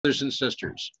Brothers and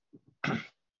sisters,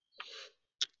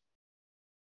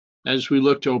 as we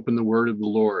look to open the word of the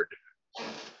Lord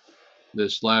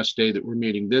this last day that we're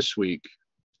meeting this week,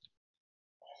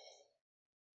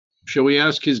 shall we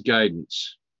ask his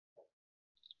guidance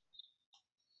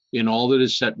in all that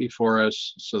is set before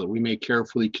us so that we may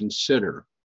carefully consider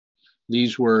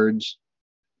these words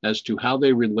as to how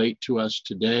they relate to us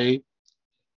today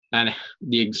and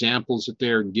the examples that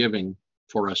they are giving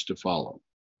for us to follow.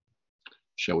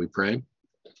 Shall we pray?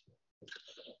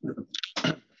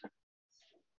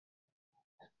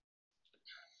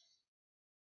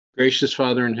 Gracious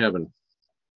Father in heaven,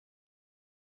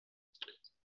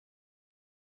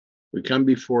 we come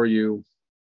before you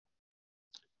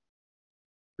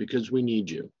because we need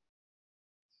you.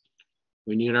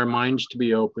 We need our minds to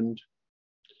be opened.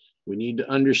 We need to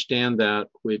understand that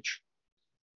which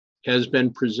has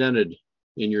been presented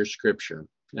in your scripture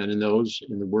and in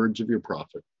the words of your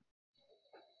prophet.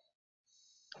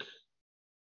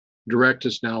 Direct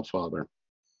us now, Father.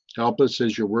 Help us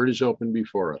as your word is open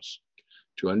before us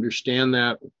to understand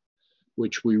that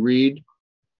which we read,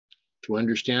 to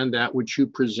understand that which you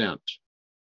present,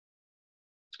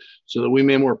 so that we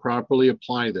may more properly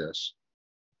apply this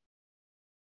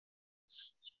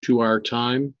to our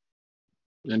time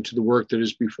and to the work that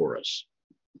is before us.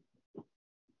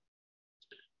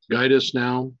 Guide us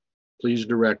now. Please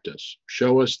direct us.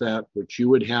 Show us that which you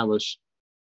would have us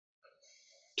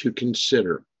to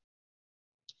consider,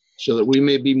 so that we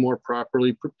may be more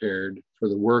properly prepared for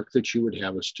the work that you would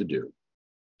have us to do.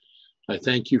 I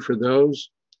thank you for those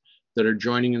that are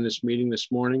joining in this meeting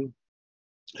this morning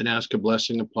and ask a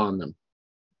blessing upon them.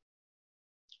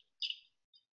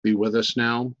 Be with us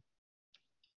now.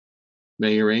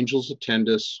 May your angels attend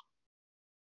us.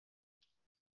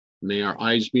 May our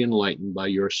eyes be enlightened by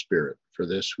your Spirit. For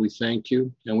this we thank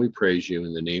you and we praise you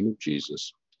in the name of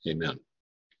Jesus. Amen.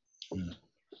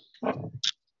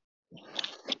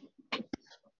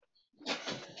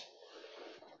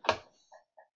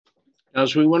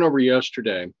 As we went over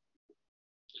yesterday,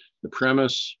 the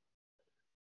premise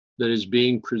that is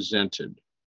being presented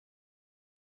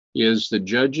is that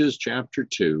Judges chapter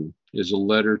 2 is a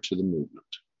letter to the movement.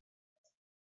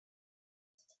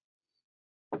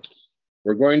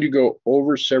 We're going to go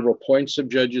over several points of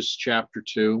Judges chapter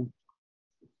 2.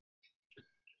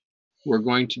 We're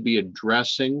going to be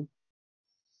addressing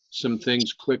some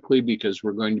things quickly because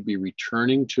we're going to be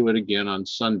returning to it again on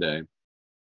Sunday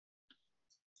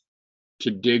to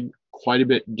dig quite a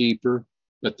bit deeper,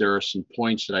 but there are some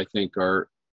points that I think are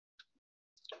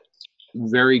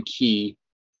very key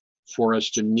for us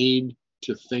to need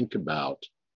to think about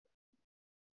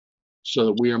so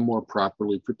that we are more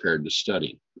properly prepared to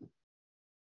study.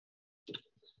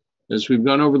 As we've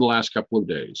gone over the last couple of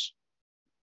days,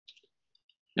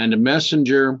 and a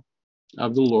messenger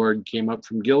of the Lord came up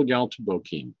from Gilgal to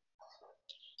Bochim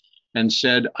and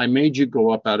said, I made you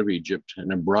go up out of Egypt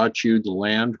and have brought you the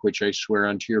land which I swear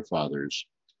unto your fathers.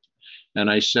 And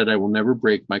I said, I will never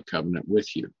break my covenant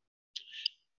with you.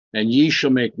 And ye shall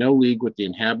make no league with the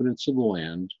inhabitants of the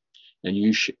land, and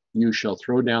you shall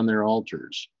throw down their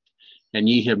altars. And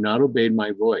ye have not obeyed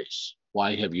my voice.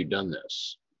 Why have you done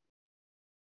this?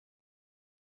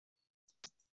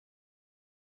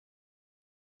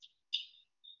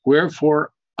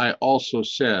 Wherefore I also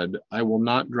said, I will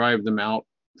not drive them out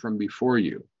from before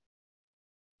you,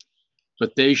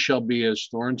 but they shall be as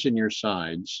thorns in your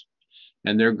sides,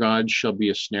 and their gods shall be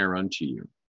a snare unto you.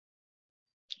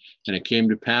 And it came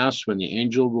to pass, when the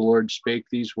angel of the Lord spake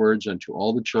these words unto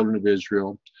all the children of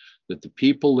Israel, that the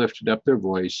people lifted up their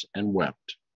voice and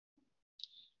wept.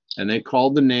 And they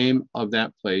called the name of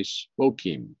that place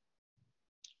Bochim,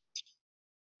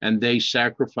 and they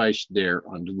sacrificed there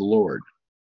unto the Lord.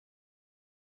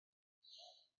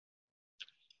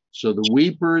 So the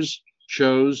weepers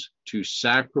chose to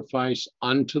sacrifice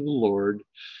unto the Lord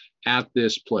at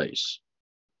this place.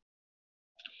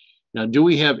 Now, do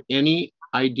we have any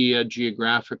idea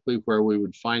geographically where we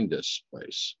would find this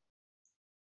place?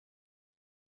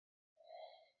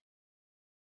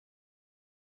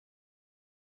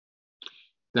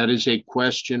 That is a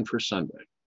question for Sunday.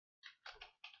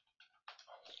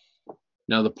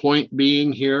 Now, the point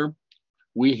being here,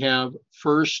 we have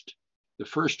the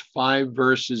first 5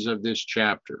 verses of this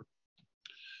chapter.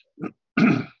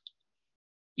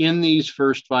 In these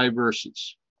first 5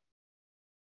 verses,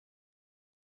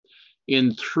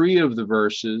 in 3 of the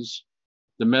verses,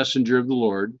 the messenger of the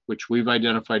Lord, which we've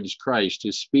identified as Christ,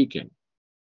 is speaking.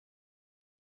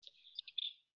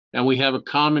 And we have a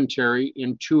commentary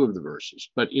in 2 of the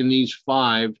verses. But in these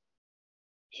 5,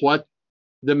 what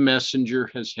the messenger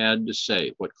has had to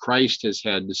say, what Christ has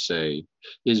had to say,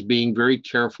 is being very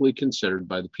carefully considered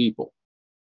by the people.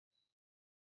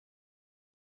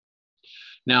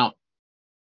 Now,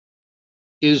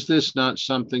 is this not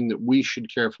something that we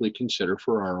should carefully consider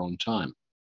for our own time?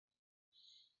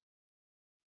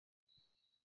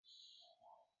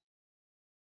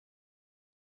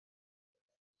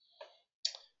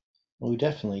 Well, we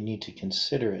definitely need to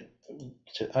consider it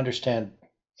to understand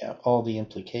all the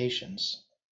implications.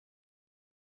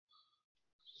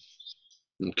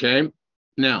 Okay,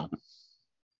 now,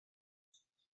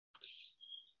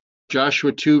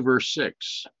 Joshua 2, verse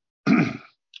 6.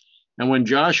 And when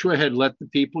Joshua had let the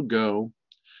people go,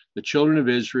 the children of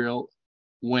Israel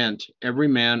went, every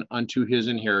man unto his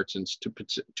inheritance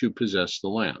to possess the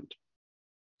land.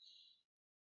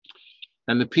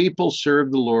 And the people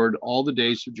served the Lord all the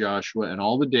days of Joshua and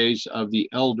all the days of the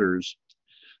elders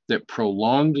that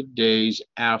prolonged days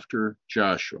after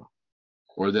Joshua,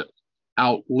 or that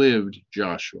outlived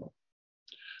Joshua,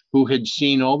 who had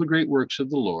seen all the great works of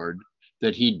the Lord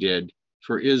that he did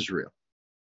for Israel.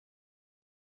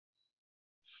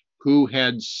 Who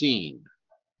had seen.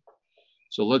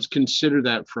 So let's consider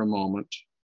that for a moment.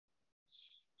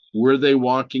 Were they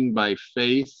walking by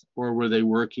faith, or were they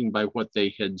working by what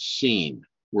they had seen,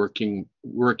 working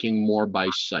more by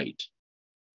sight?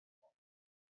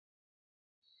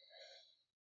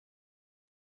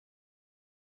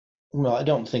 Well, I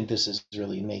don't think this is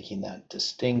really making that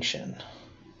distinction.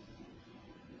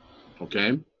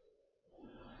 Okay.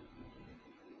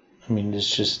 I mean,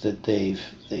 it's just that they've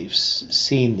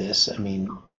seen this. I mean,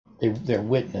 they're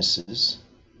witnesses.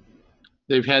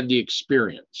 They've had the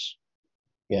experience.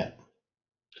 Yeah.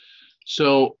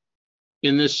 So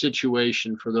in this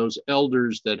situation, for those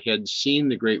elders that had seen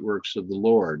the great works of the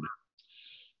Lord,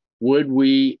 would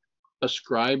we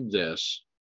ascribe this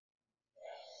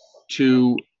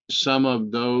to some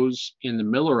of those in the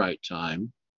Millerite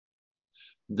time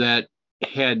that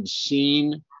had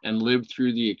seen and lived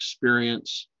through the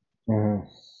experience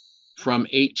from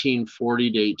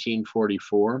 1840 to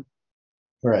 1844?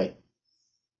 Right.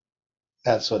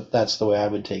 That's the way I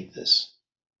would take this.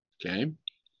 Okay.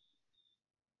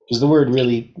 Because the word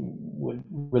really would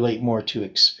relate more to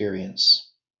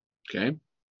experience. Okay.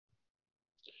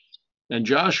 And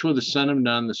Joshua, the son of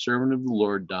Nun, the servant of the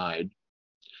Lord, died,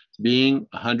 being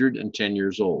 110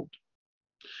 years old.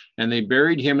 And they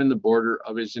buried him in the border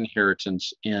of his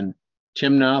inheritance in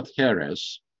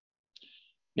Timnath-Heres,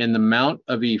 in the mount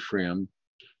of Ephraim,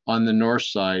 on the north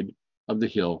side of the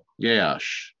hill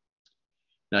Gaash.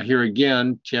 Now here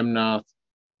again,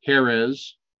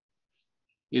 Timnath-Heres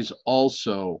is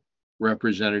also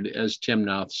represented as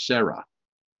Timnath-Serah.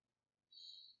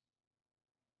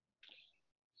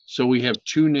 So we have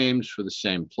two names for the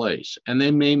same place, and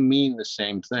they may mean the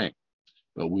same thing,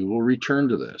 but we will return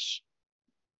to this.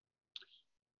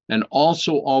 And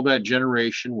also all that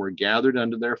generation were gathered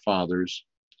unto their fathers,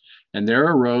 and there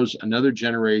arose another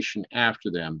generation after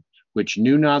them, which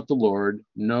knew not the Lord,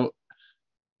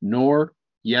 nor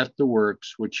yet the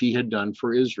works which he had done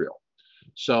for Israel.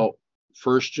 So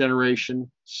first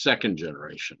generation, second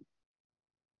generation,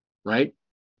 right?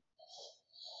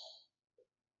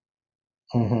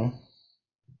 Mm-hmm.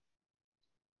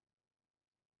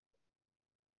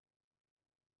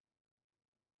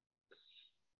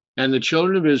 And the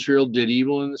children of Israel did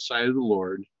evil in the sight of the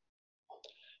Lord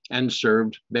and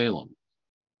served Balaam.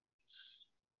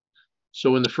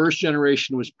 So when the first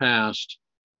generation was passed,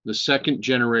 the second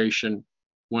generation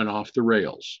went off the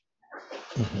rails.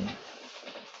 Mm-hmm.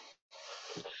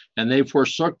 And they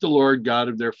forsook the Lord God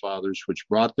of their fathers, which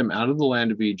brought them out of the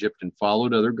land of Egypt, and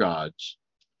followed other gods,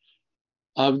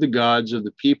 of the gods of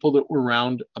the people that were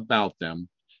round about them,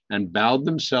 and bowed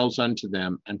themselves unto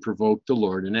them, and provoked the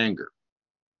Lord in anger.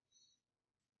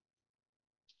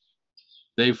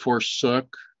 They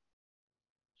forsook,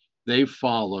 they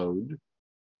followed,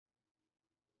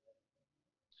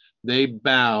 they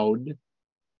bowed,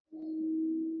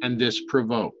 and this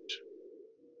provoked.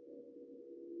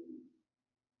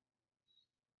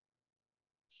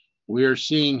 We are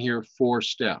seeing here 4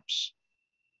 steps.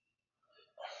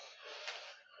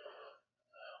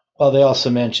 Well, they also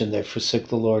mentioned they forsook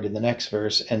the Lord in the next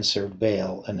verse and served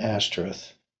Baal and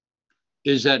Ashtoreth.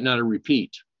 Is that not a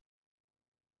repeat?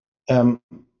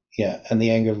 Yeah, and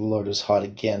the anger of the Lord was hot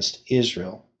against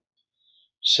Israel.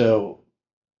 So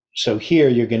here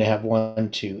you're going to have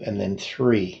 1, 2, and then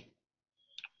 3.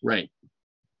 Right.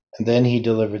 And then he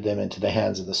delivered them into the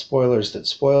hands of the spoilers that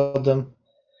spoiled them,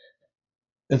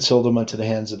 and sold them unto the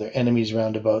hands of their enemies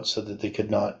round about, so that they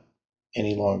could not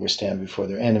any longer stand before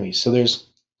their enemies. So there's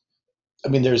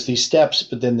these steps,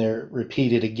 but then they're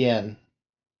repeated again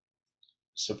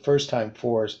So first time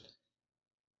 4,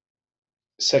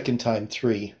 second time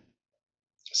 3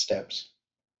 steps.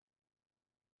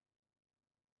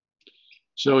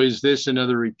 So is this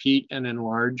another repeat and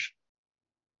enlarge?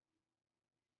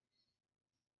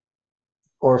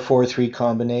 Or 4-3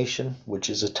 combination, which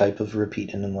is a type of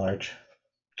repeat and enlarge.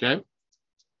 Okay.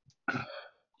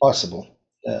 Possible.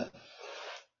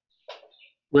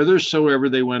 Whithersoever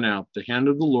they went out, the hand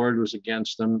of the Lord was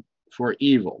against them for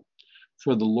evil.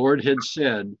 For the Lord had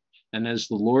said, and as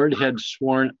the Lord had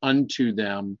sworn unto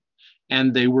them,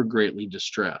 and they were greatly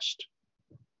distressed.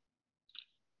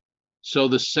 So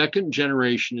the second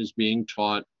generation is being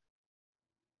taught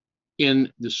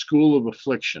in the school of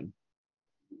affliction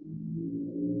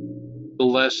the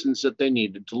lessons that they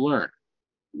needed to learn.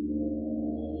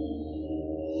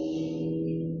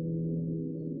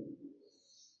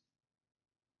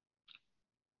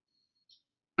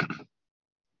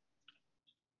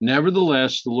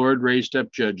 Nevertheless, the Lord raised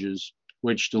up judges,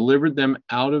 which delivered them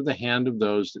out of the hand of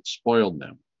those that spoiled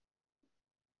them.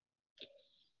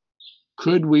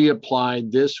 Could we apply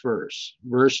this verse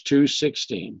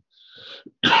 2:16,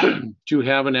 to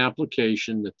have an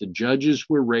application that the judges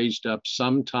were raised up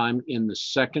sometime in the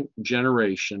second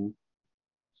generation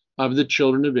of the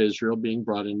children of Israel being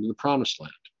brought into the promised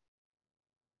land?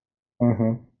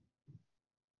 Mm-hmm.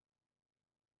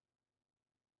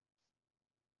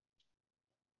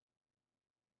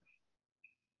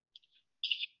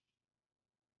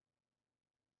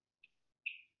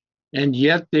 And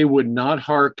yet they would not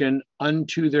hearken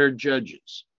unto their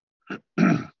judges,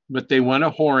 but they went a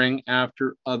whoring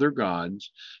after other gods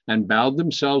and bowed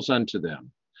themselves unto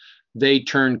them. They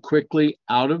turned quickly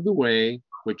out of the way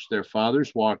which their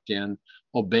fathers walked in,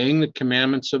 obeying the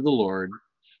commandments of the Lord,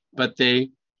 but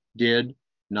they did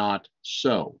not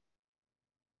so.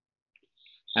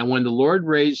 And when the Lord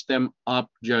raised them up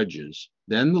judges,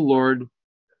 then the Lord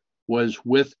was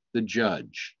with the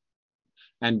judge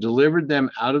and delivered them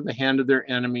out of the hand of their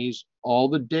enemies all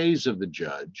the days of the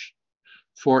judge.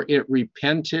 For it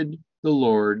repented the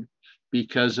Lord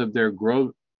because of their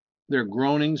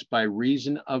groanings by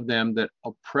reason of them that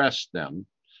oppressed them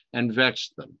and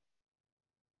vexed them.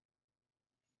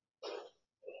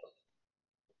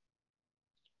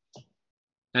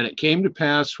 And it came to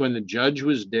pass when the judge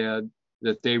was dead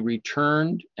that they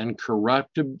returned and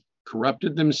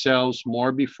corrupted themselves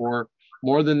more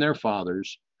than their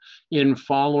fathers, in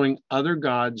following other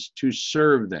gods to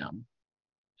serve them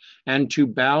and to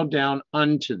bow down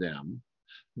unto them.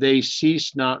 They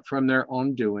ceased not from their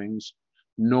own doings,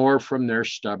 nor from their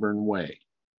stubborn way.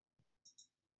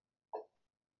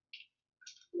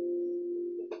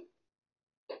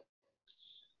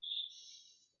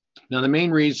 Now, the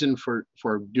main reason for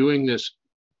doing this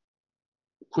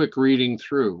quick reading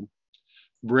through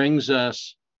brings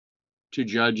us to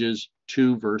Judges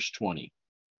 2, verse 20.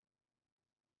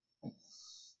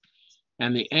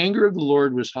 And the anger of the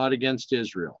Lord was hot against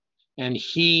Israel, and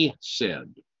he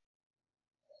said,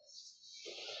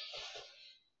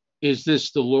 is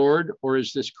this the Lord, or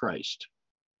is this Christ?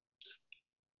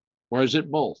 Or is it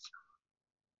both?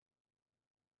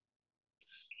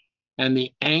 And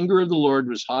the anger of the Lord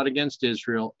was hot against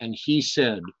Israel, and he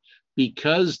said,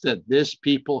 because that this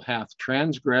people hath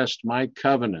transgressed my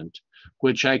covenant,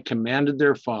 which I commanded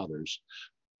their fathers,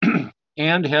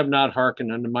 and have not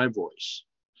hearkened unto my voice,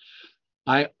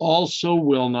 I also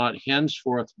will not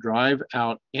henceforth drive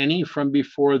out any from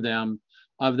before them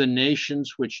of the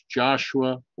nations which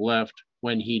Joshua left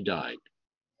when he died.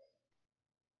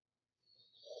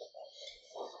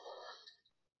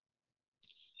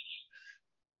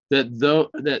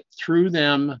 That through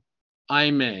them I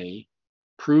may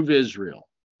prove Israel,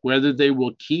 whether they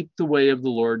will keep the way of the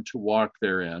Lord to walk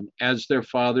therein, as their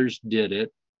fathers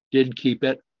did keep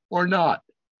it, or not.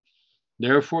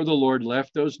 Therefore the Lord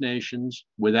left those nations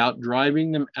without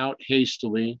driving them out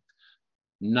hastily,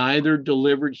 neither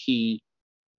delivered he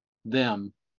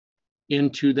them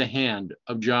into the hand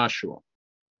of Joshua.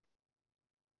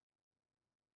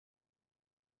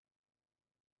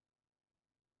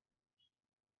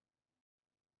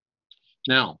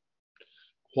 Now,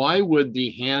 why would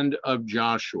the hand of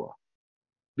Joshua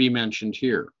be mentioned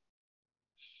here?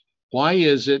 Why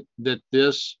is it that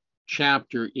this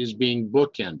chapter is being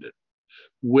bookended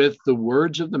with the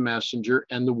words of the messenger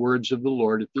and the words of the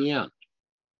Lord at the end?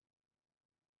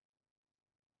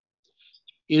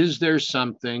 Is there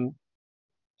something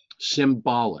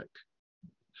symbolic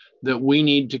that we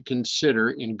need to consider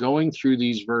in going through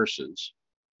these verses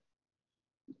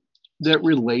that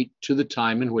relate to the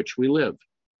time in which we live?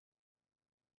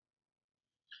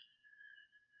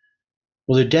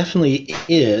 Well, there definitely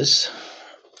is.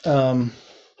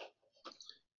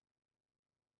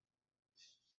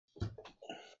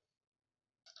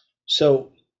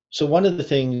 So, one of the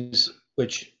things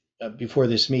which before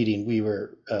this meeting we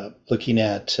were looking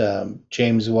at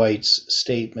James White's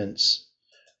statements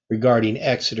regarding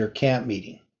Exeter camp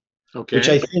meeting, which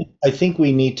Okay. I think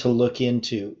we need to look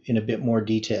into in a bit more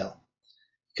detail,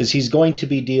 because he's going to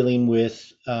be dealing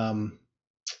with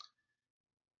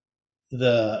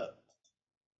the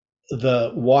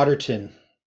Waterton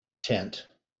tent,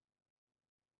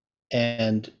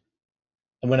 and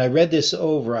when I read this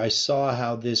over, I saw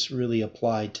how this really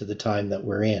applied to the time that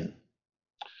we're in.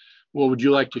 Well, would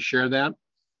you like to share that?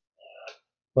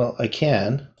 Well, I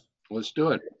can. Let's do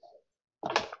it.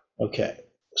 Okay,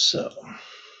 so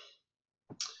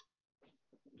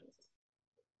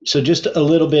just a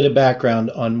little bit of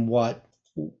background on what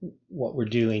we're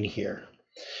doing here.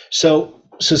 So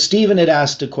Stephen had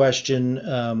asked a question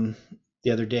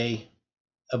the other day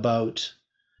about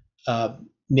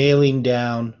nailing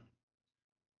down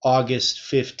August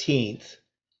 15th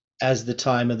as the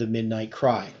time of the midnight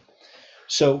cry.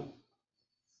 So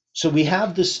we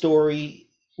have the story,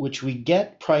 which we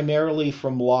get primarily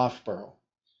from Loughborough.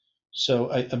 So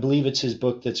I believe it's his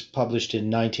book that's published in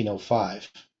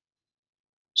 1905.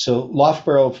 So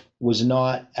Loughborough was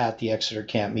not at the Exeter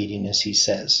camp meeting, as he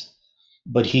says,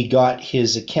 but he got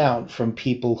his account from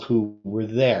people who were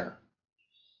there.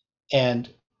 And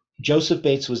Joseph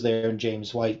Bates was there and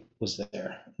James White was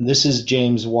there. And this is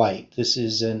James White. This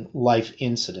is in Life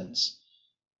Incidents.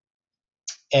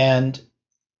 And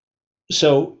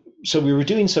so we were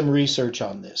doing some research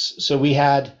on this. So we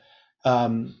had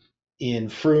in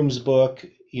Froome's book,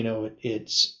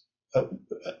 it's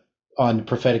on the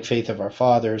prophetic faith of our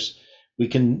fathers.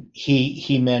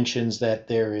 He mentions that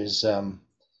there is, I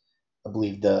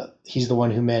believe he's the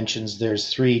one who mentions there's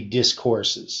 3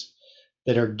 discourses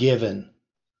that are given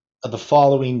the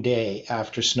following day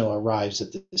after Snow arrives at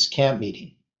this camp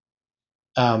meeting.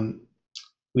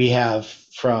 We have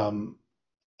from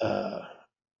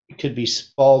it could be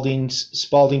Spalding.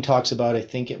 Spalding talks about, I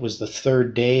think it was the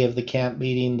 3rd day of the camp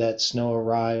meeting that Snow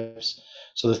arrives.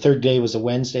 So the 3rd day was a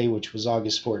Wednesday, which was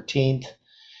August 14th.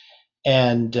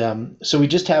 And so we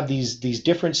just have these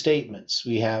different statements.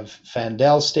 We have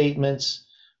Fandel's statements,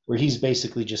 where he's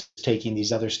basically just taking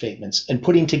these other statements and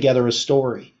putting together a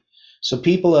story. So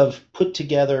people have put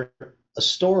together a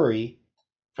story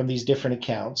from these different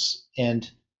accounts. And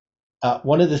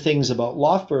one of the things about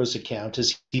Loughborough's account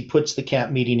is he puts the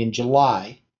camp meeting in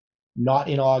July, not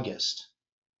in August.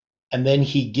 And then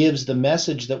he gives the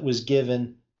message that was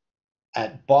given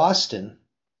at Boston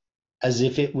as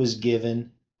if it was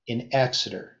given in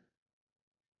Exeter,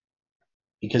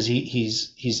 because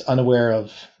he's unaware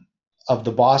of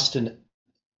the Boston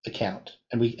account.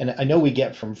 And I know we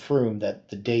get from Froome that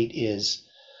the date is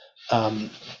the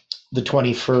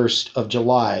 21st of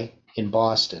July in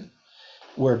Boston,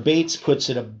 where Bates puts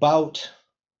it about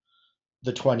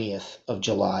the 20th of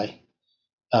July,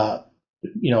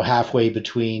 halfway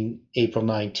between April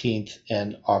 19th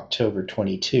and October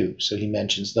 22. So he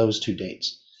mentions those 2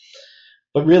 dates.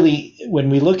 But really, when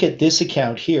we look at this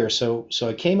account here, so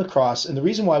I came across, and the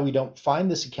reason why we don't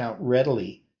find this account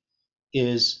readily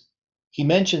is he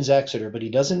mentions Exeter, but he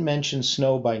doesn't mention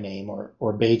Snow by name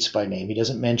or Bates by name. He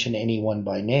doesn't mention anyone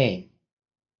by name.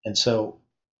 And so,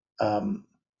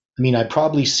 I'd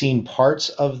probably seen parts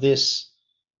of this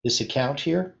account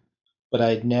here, but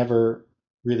I'd never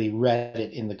really read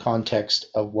it in the context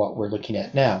of what we're looking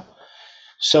at now.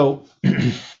 So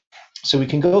we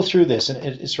can go through this, and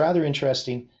it's rather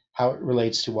interesting how it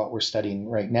relates to what we're studying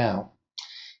right now.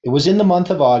 It was in the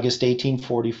month of August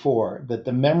 1844 that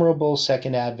the memorable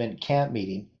Second Advent camp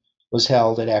meeting was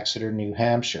held at Exeter, New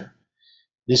Hampshire.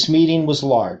 This meeting was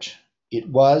large. It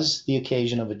was the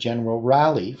occasion of a general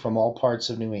rally from all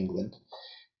parts of New England,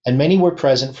 and many were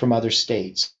present from other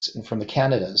states and from the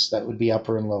Canadas, that would be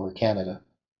Upper and Lower Canada.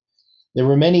 There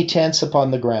were many tents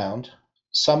upon the ground,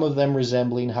 some of them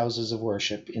resembling houses of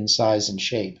worship in size and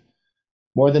shape,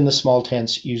 more than the small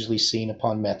tents usually seen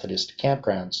upon Methodist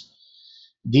campgrounds.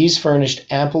 These furnished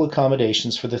ample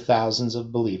accommodations for the thousands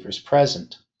of believers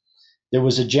present. There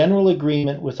was a general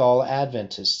agreement with all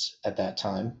Adventists at that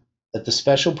time that the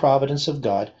special providence of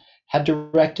God had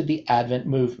directed the Advent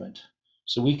movement.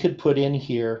 So we could put in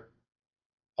here,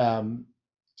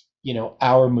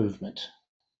 our movement.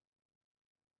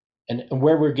 And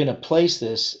where we're going to place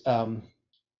this to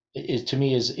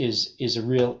me is a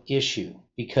real issue,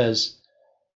 because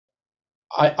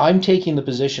I'm taking the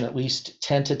position, at least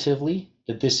tentatively,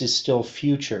 that this is still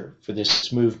future for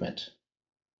this movement.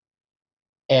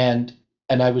 And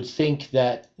I would think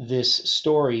that this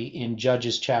story in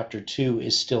Judges chapter 2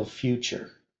 is still future.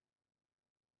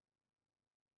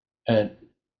 And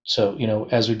So,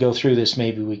 as we go through this,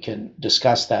 maybe we can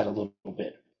discuss that a little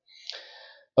bit.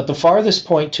 But the farthest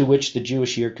point to which the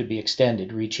Jewish year could be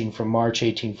extended, reaching from March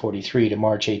 1843 to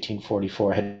March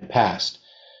 1844, had passed.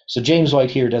 So James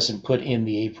White here doesn't put in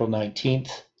the April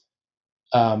 19th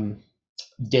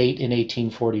date in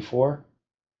 1844,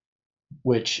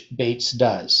 which Bates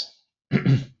does.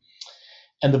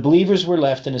 And the believers were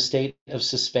left in a state of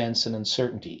suspense and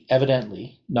uncertainty,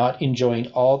 evidently not enjoying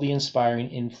all the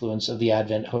inspiring influence of the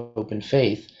Advent hope and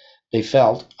faith they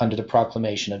felt under the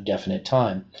proclamation of definite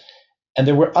time. And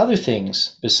there were other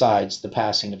things besides the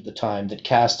passing of the time that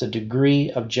cast a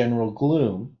degree of general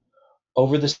gloom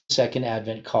over the second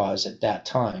Advent cause at that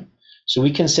time. So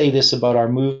we can say this about our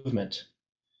movement.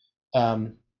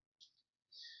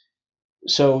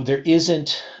 So there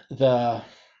isn't the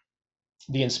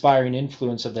inspiring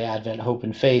influence of the Advent hope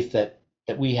and faith that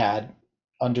we had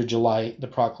under the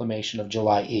proclamation of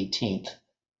July 18th.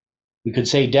 We could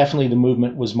say definitely the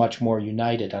movement was much more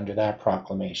united under that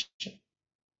proclamation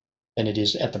than it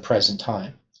is at the present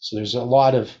time. So there's a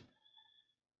lot of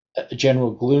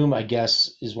general gloom, I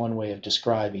guess, is one way of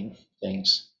describing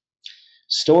things.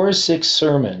 Storr's 6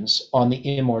 sermons on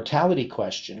the immortality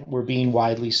question were being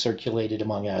widely circulated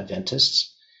among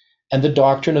Adventists, and the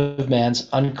doctrine of man's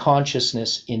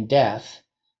unconsciousness in death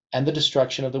and the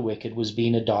destruction of the wicked was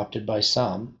being adopted by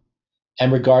some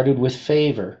and regarded with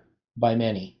favor by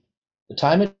many. The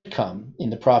time had come, in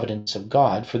the providence of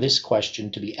God, for this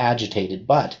question to be agitated,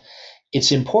 but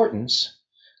its importance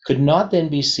could not then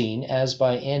be seen as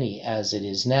by any as it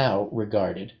is now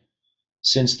regarded,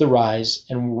 since the rise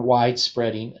and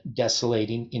widespreading,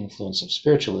 desolating influence of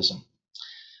spiritualism.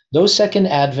 Those Second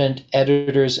Advent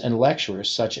editors and lecturers,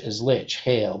 such as Litch,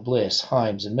 Hale, Bliss,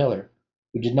 Himes, and Miller,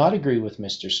 who did not agree with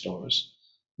Mr. Storrs,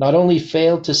 not only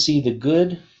failed to see that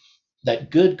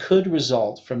good could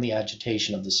result from the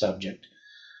agitation of the subject,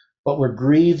 but were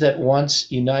grieved that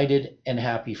once united and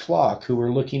happy flock, who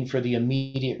were looking for the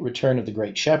immediate return of the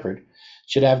great shepherd,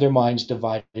 should have their minds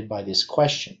divided by this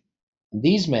question. And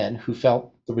these men, who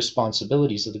felt the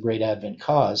responsibilities of the great Advent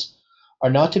cause, are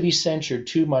not to be censured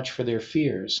too much for their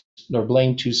fears, nor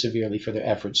blamed too severely for their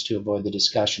efforts to avoid the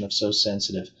discussion of so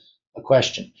sensitive a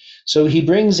question. So he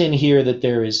brings in here that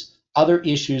there is other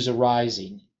issues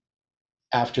arising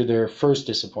after their first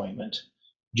disappointment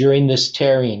during this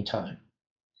tarrying time.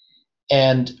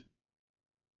 And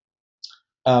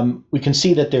we can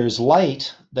see that there's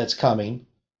light that's coming,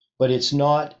 but it's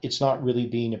not really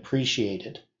being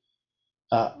appreciated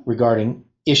regarding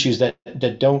issues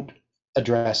that don't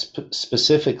address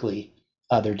specifically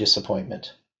their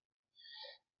disappointment.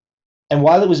 And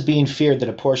while it was being feared that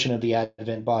a portion of the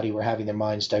Advent body were having their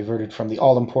minds diverted from the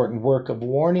all-important work of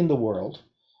warning the world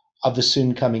of the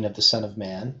soon coming of the Son of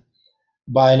Man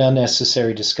by an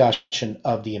unnecessary discussion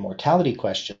of the immortality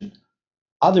question,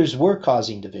 others were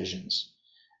causing divisions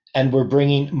and were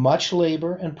bringing much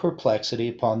labor and perplexity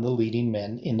upon the leading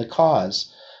men in the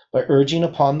cause by urging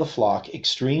upon the flock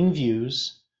extreme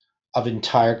views of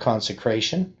entire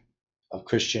consecration, of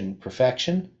Christian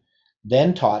perfection,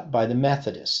 then taught by the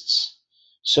Methodists.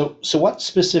 So what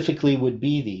specifically would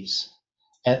be these?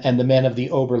 And the men of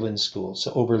the Oberlin School,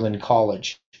 so Oberlin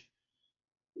College.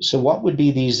 So what would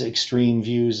be these extreme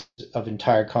views of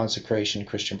entire consecration,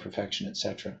 Christian perfection,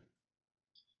 etc.?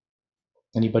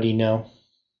 Anybody know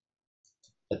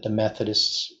that the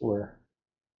Methodists were?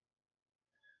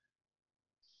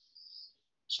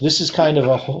 So this is kind of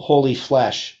a holy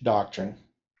flesh doctrine,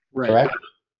 Right. correct?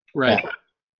 Right.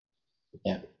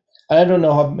 Yeah. I don't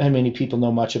know how many people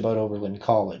know much about Oberlin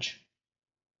College,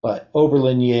 but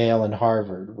Oberlin, Yale, and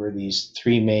Harvard were these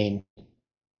 3 main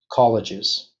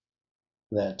colleges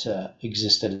that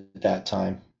existed at that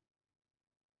time.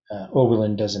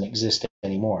 Oberlin doesn't exist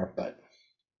anymore, but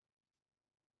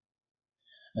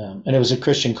and it was a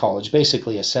Christian college,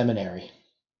 basically a seminary,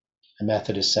 a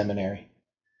Methodist seminary.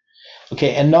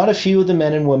 Okay, and not a few of the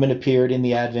men and women appeared in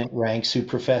the Advent ranks who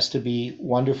professed to be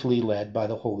wonderfully led by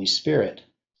the Holy Spirit.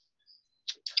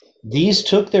 These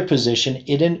took their position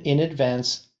in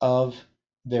advance of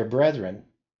their brethren.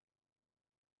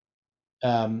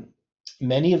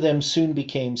 Many of them soon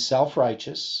became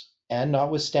self-righteous, and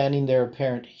notwithstanding their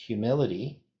apparent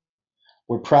humility,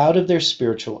 were proud of their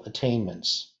spiritual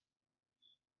attainments.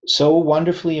 So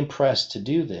wonderfully impressed to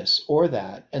do this or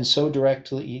that, and so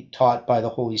directly taught by the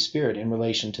Holy Spirit in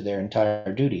relation to their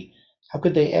entire duty, how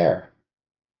could they err?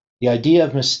 The idea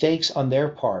of mistakes on their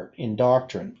part in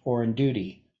doctrine or in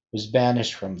duty was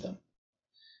banished from them.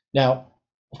 Now,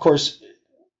 of course,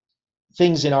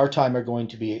 things in our time are going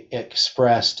to be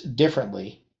expressed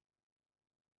differently,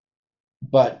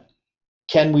 but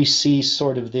can we see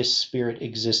sort of this spirit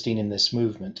existing in this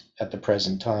movement at the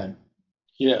present time?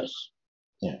 Yes.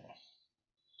 Yeah.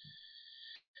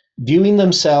 Viewing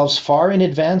themselves far in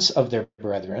advance of their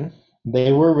brethren,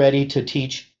 they were ready to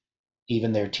teach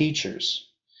even their teachers.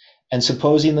 And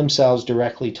supposing themselves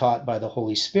directly taught by the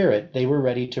Holy Spirit, they were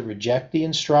ready to reject the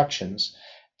instructions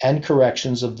and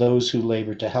corrections of those who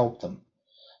labor to help them.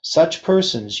 Such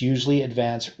persons usually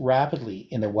advance rapidly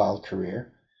in their wild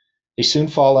career. They soon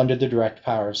fall under the direct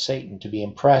power of Satan to be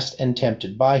impressed and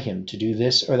tempted by him to do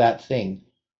this or that thing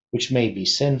which may be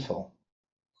sinful.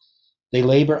 They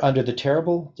labor under the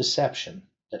terrible deception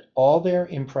that all their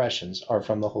impressions are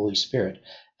from the Holy Spirit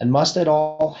and must at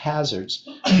all hazards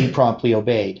be promptly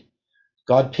obeyed.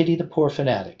 God pity the poor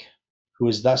fanatic who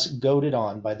is thus goaded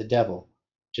on by the devil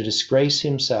to disgrace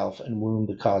himself and wound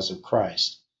the cause of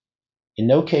Christ. In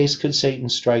no case could Satan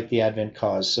strike the Advent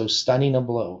cause so stunning a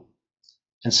blow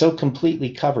and so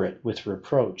completely cover it with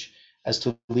reproach as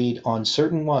to lead on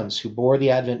certain ones who bore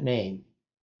the Advent name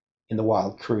in the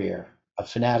wild career of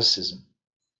fanaticism.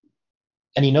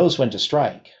 And he knows when to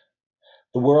strike.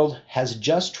 The world has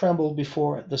just trembled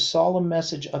before the solemn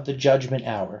message of the judgment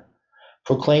hour,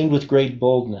 proclaimed with great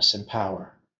boldness and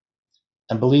power.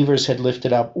 And believers had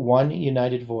lifted up one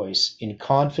united voice in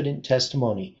confident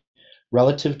testimony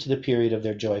relative to the period of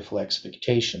their joyful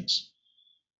expectations.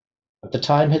 But the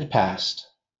time had passed.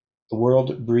 The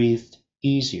world breathed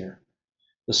easier.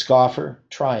 The scoffer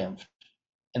triumphed,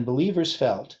 and believers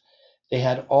felt they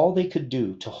had all they could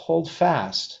do to hold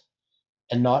fast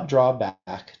and not draw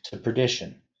back to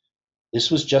perdition. This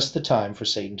was just the time for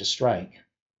Satan to strike.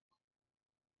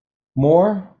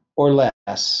 More or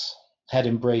less had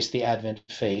embraced the Advent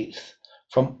faith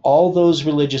from all those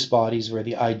religious bodies where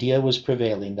the idea was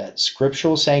prevailing that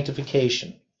scriptural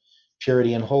sanctification,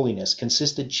 purity, and holiness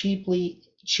consisted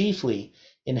chiefly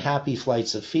in happy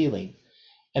flights of feeling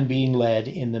and being led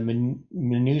in the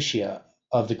minutiae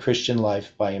of the Christian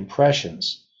life by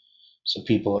impressions. So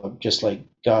people are just like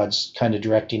God's kind of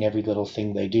directing every little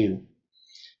thing they do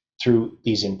through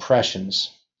these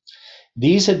impressions.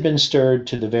 These had been stirred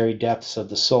to the very depths of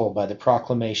the soul by the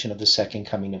proclamation of the second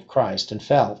coming of Christ, and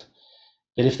felt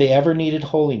that if they ever needed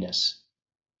holiness,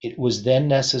 it was then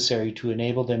necessary to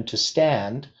enable them to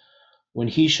stand when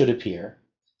he should appear,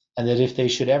 and that if they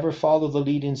should ever follow the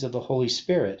leadings of the Holy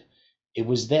Spirit, it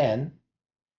was then,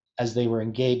 as they were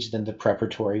engaged in the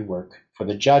preparatory work for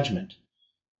the judgment.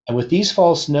 And with these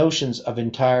false notions of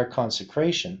entire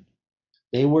consecration,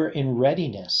 they were in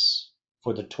readiness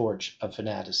for the torch of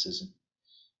fanaticism.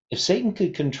 If Satan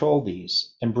could control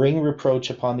these and bring reproach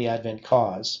upon the Advent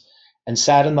cause, and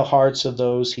sadden the hearts of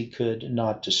those he could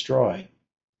not destroy,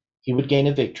 he would gain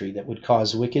a victory that would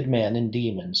cause wicked men and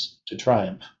demons to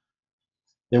triumph.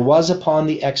 There was upon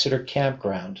the Exeter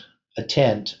campground a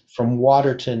tent from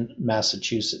Waterton,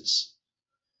 Massachusetts,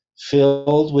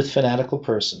 filled with fanatical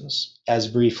persons, as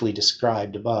briefly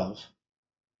described above.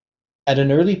 At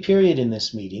an early period in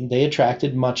this meeting, they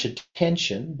attracted much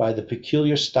attention by the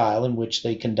peculiar style in which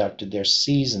they conducted their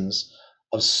seasons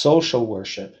of social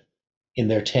worship in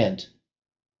their tent.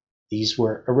 These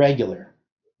were irregular,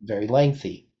 very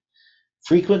lengthy,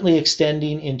 frequently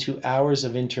extending into hours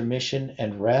of intermission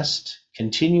and rest,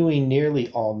 continuing nearly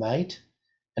all night,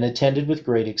 and attended with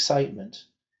great excitement,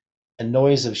 and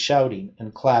noise of shouting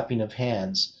and clapping of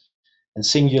hands, and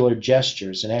singular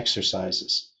gestures and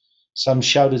exercises. Some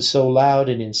shouted so loud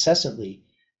and incessantly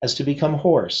as to become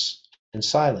hoarse and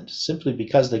silent, simply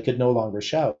because they could no longer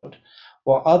shout,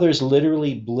 while others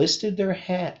literally blistered their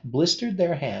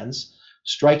hands,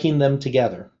 striking them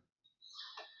together.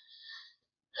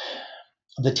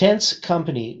 The tent's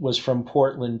company was from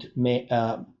Portland,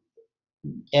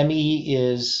 M-E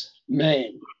is?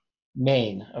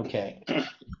 Maine, okay. It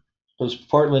was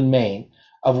Portland, Maine,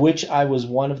 of which I was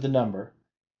one of the number,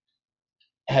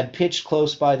 had pitched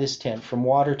close by this tent from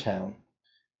Watertown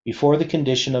before the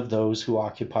condition of those who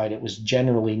occupied it was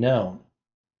generally known,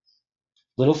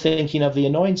 little thinking of the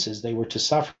annoyances they were to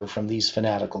suffer from these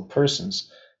fanatical persons.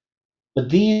 But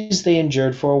these they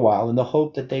endured for a while in the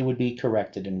hope that they would be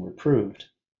corrected and reproved.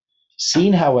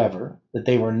 Seeing, however, that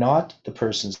they were not the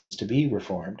persons to be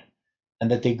reformed,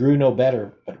 and that they grew no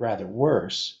better, but rather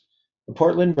worse, the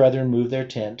Portland brethren moved their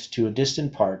tent to a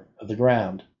distant part of the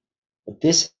ground. But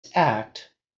this act,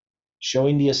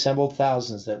 showing the assembled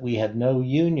thousands that we had no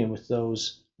union with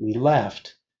those we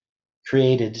left,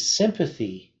 created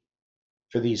sympathy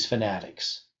for these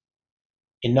fanatics.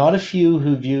 In not a few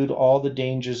who viewed all the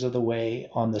dangers of the way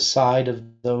on the side of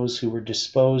those who were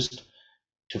disposed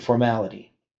to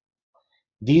formality.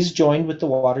 These joined with the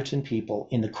Waterton people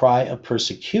in the cry of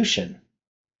persecution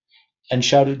and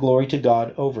shouted glory to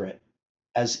God over it.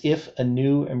 as if a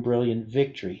new and brilliant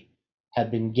victory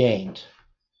had been gained.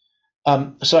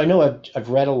 So I know I've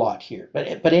read a lot here,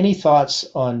 but any thoughts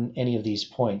on any of these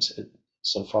points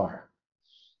so far?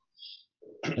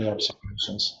 Any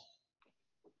observations?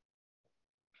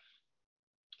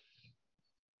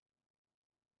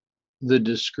 The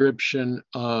description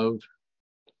of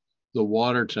the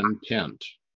Waterton tent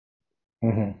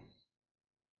Mm-hmm.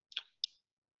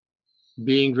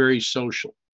 being very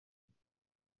social.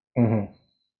 Mm-hmm.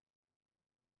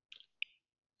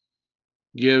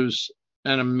 Gives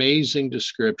an amazing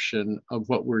description of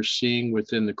what we're seeing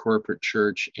within the corporate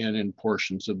church and in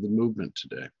portions of the movement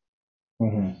today.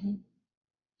 Mm-hmm.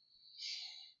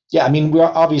 Yeah, I mean, we're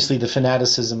obviously the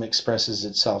fanaticism expresses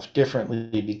itself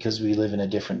differently because we live in a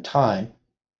different time.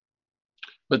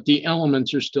 But the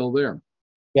elements are still there.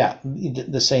 Yeah,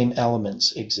 the same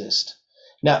elements exist.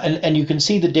 Now, and you can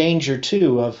see the danger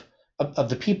too of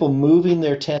the people moving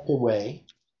their tent away.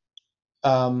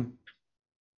 The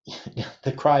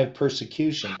cry of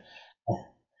persecution,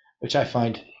 which I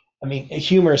find, I mean,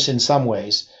 humorous in some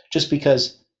ways, just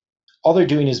because all they're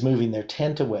doing is moving their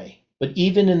tent away. But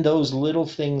even in those little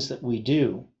things that we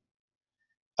do,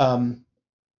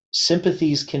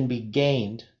 sympathies can be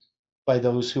gained by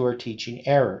those who are teaching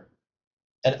error.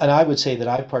 And I would say that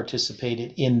I've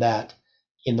participated in that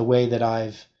in the way that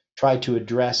I've tried to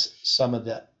address some of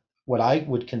the what I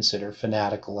would consider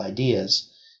fanatical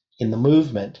ideas in the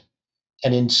movement.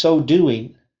 And in so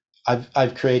doing,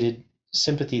 I've created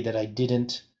sympathy that I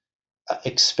didn't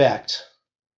expect.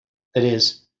 That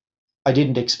is, I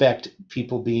didn't expect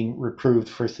people being reproved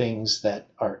for things that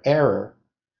are error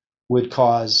would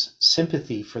cause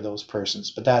sympathy for those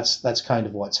persons. But that's kind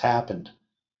of what's happened.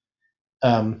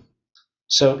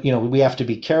 So, we have to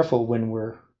be careful when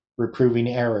we're reproving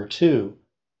error too,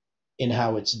 in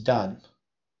how it's done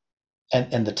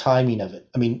and the timing of it.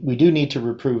 I mean, we do need to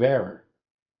reprove error,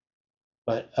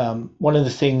 but one of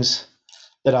the things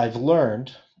that I've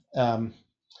learned in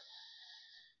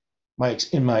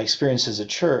my experience as a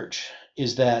church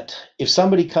is that if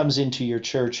somebody comes into your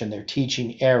church and they're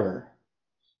teaching error,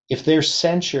 if they're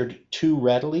censured too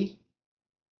readily,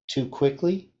 too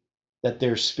quickly, that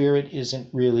their spirit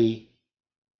isn't really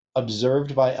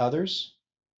observed by others,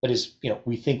 that is,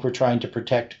 we think we're trying to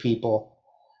protect people,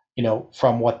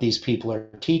 from what these people are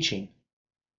teaching.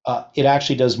 It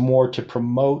actually does more to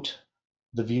promote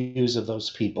the views of those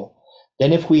people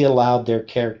than if we allowed their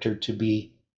character to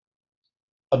be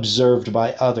observed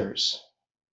by others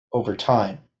over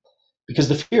time. Because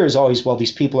the fear is always, well,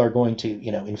 these people are going to,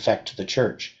 infect the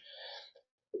church.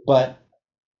 But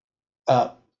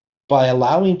by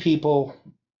allowing people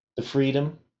the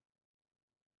freedom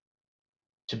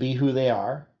to be who they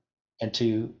are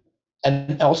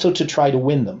and also to try to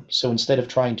win them. So instead of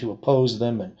trying to oppose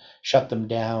them and shut them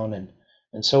down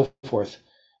and so forth,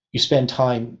 you spend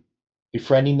time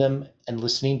befriending them and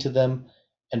listening to them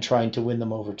and trying to win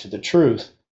them over to the truth.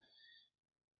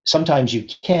 Sometimes you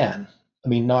can. I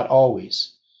mean, not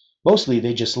always. Mostly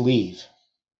they just leave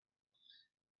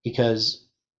because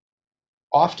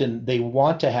often they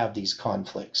want to have these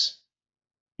conflicts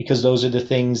because those are the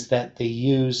things that they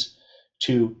use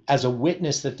as a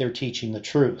witness that they're teaching the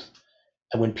truth.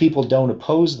 And when people don't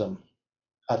oppose them,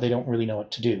 they don't really know what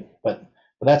to do. But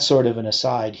that's sort of an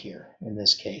aside here in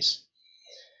this case.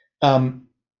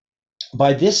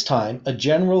 By this time, a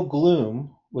general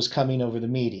gloom was coming over the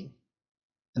meeting,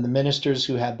 and the ministers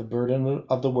who had the burden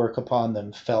of the work upon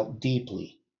them felt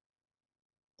deeply.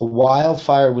 The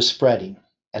wildfire was spreading,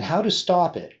 and how to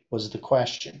stop it was the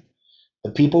question.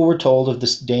 The people were told of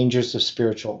the dangers of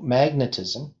spiritual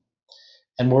magnetism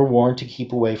and were warned to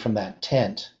keep away from that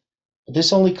tent. But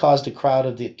this only caused a crowd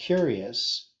of the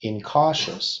curious,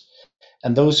 incautious,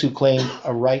 and those who claimed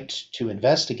a right to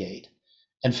investigate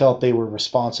and felt they were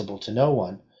responsible to no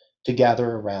one to gather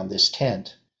around this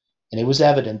tent. And it was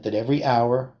evident that every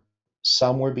hour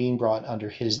some were being brought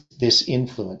under this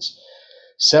influence,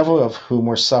 several of whom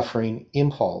were suffering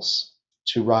impulse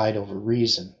to ride over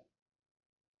reason.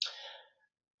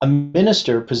 A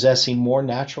minister possessing more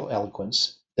natural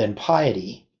eloquence than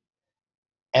piety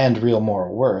and real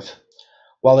moral worth,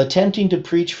 while attempting to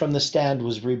preach from the stand,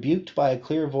 was rebuked by a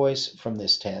clear voice from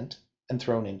this tent and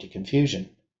thrown into confusion.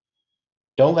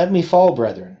 "Don't let me fall,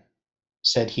 brethren,"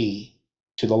 said he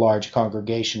to the large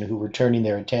congregation who were turning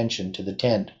their attention to the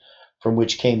tent from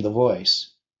which came the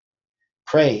voice.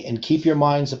 "Pray and keep your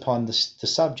minds upon the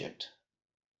subject."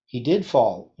 He did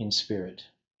fall in spirit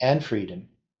and freedom,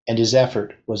 and his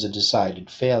effort was a decided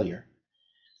failure.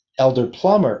 Elder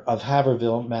Plummer of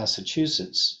Haverhill,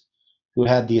 Massachusetts, who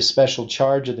had the especial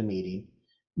charge of the meeting,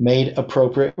 made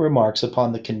appropriate remarks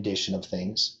upon the condition of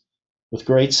things, with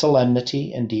great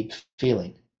solemnity and deep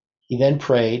feeling. He then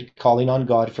prayed, calling on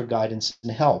God for guidance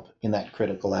and help in that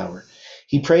critical hour.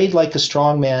 He prayed like a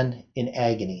strong man in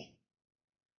agony,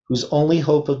 whose only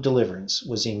hope of deliverance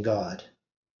was in God.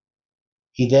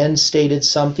 He then stated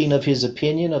something of his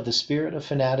opinion of the spirit of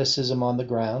fanaticism on the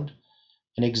ground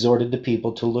and exhorted the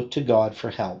people to look to God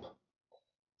for help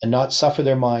and not suffer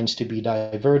their minds to be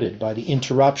diverted by the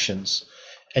interruptions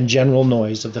and general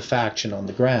noise of the faction on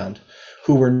the ground,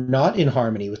 who were not in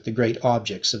harmony with the great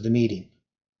objects of the meeting.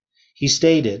 He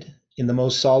stated, in the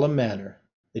most solemn manner,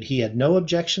 that he had no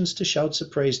objections to shouts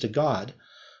of praise to God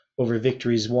over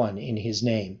victories won in his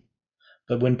name.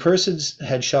 But when persons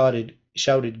had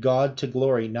shouted God to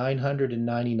glory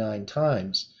 999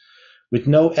 times, with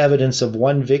no evidence of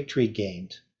one victory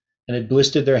gained, and had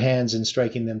blistered their hands in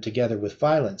striking them together with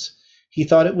violence, he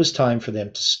thought it was time for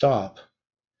them to stop.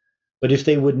 But if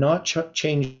they would not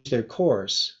change their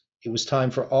course, it was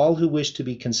time for all who wished to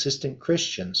be consistent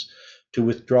Christians to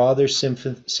withdraw their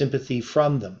sympathy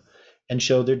from them and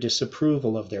show their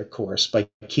disapproval of their course by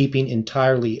keeping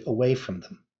entirely away from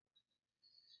them.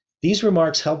 These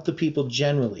remarks helped the people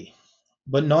generally,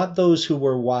 but not those who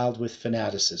were wild with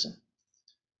fanaticism.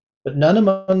 But none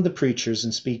among the preachers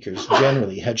and speakers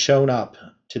generally had shown up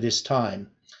to this time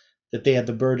that they had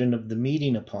the burden of the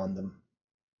meeting upon them,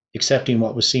 excepting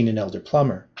what was seen in Elder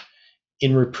Plummer,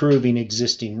 in reproving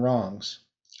existing wrongs.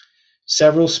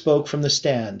 Several spoke from the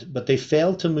stand, but they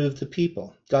failed to move the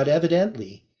people. God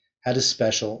evidently had a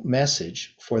special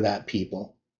message for that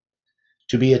people,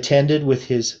 to be attended with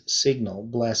his signal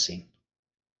blessing.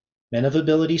 Men of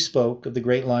ability spoke of the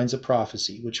great lines of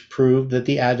prophecy, which proved that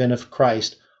the advent of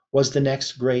Christ was the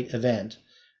next great event,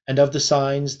 and of the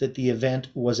signs that the event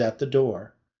was at the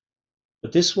door.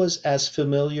 But this was as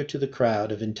familiar to the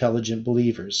crowd of intelligent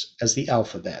believers as the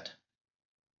alphabet.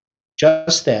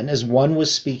 Just then, as one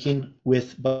was speaking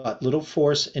with but little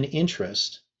force and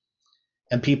interest,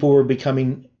 and people were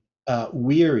becoming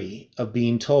weary of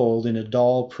being told in a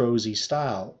dull, prosy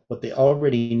style what they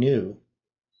already knew,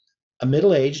 a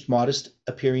middle-aged,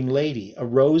 modest-appearing lady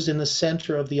arose in the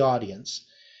center of the audience,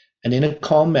 and in a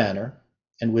calm manner,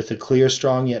 and with a clear,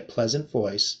 strong, yet pleasant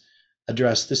voice,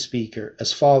 addressed the speaker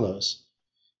as follows.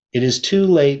 It is too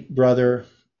late, brother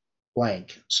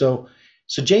blank. So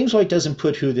James White doesn't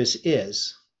put who this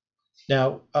is.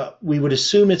 Now, we would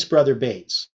assume it's Brother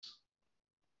Bates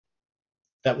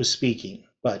that was speaking,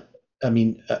 but I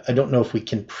mean, I don't know if we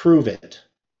can prove it.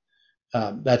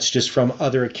 That's just from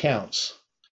other accounts,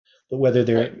 but whether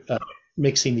they're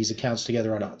mixing these accounts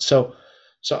together or not. So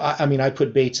I mean, I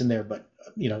put Bates in there, but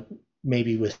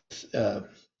maybe with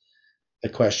a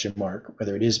question mark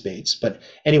whether it is Bates. But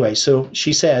anyway, so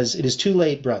she says, "It is too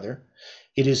late, brother.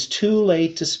 It is too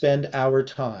late to spend our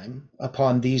time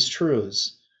upon these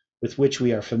truths with which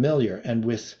we are familiar and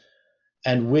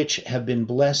which have been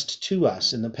blessed to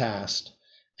us in the past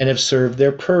and have served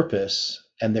their purpose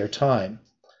and their time."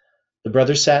 The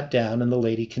brother sat down and the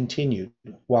lady continued,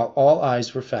 while all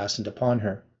eyes were fastened upon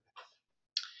her.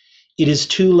 "It is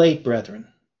too late, brethren,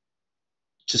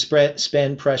 to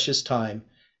spend precious time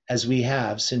as we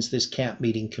have since this camp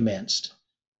meeting commenced.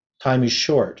 Time is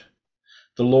short.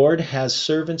 The Lord has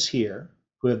servants here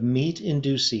who have meat in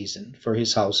due season for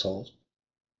his household.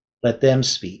 Let them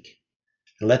speak,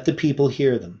 and let the people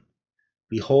hear them.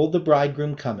 Behold, the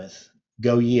bridegroom cometh.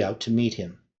 Go ye out to meet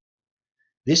him."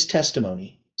 This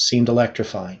testimony seemed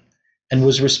electrifying, and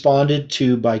was responded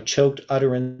to by choked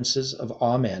utterances of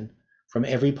amen from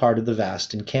every part of the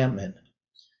vast encampment.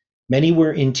 Many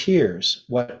were in tears.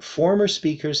 What former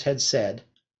speakers had said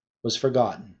was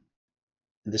forgotten.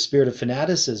 And the spirit of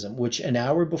fanaticism, which an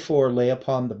hour before lay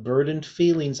upon the burdened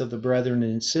feelings of the brethren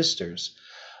and sisters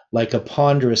like a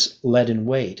ponderous leaden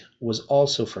weight, was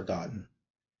also forgotten.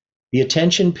 The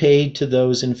attention paid to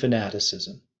those in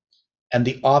fanaticism and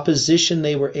the opposition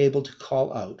they were able to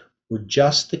call out were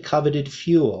just the coveted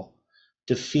fuel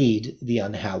to feed the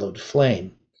unhallowed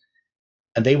flame.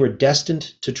 And they were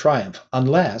destined to triumph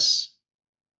unless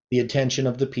the attention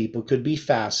of the people could be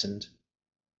fastened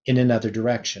in another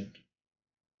direction.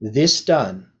 This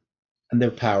done, and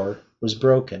their power was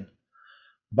broken.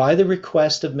 By the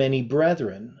request of many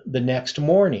brethren, the next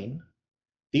morning,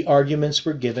 the arguments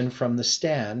were given from the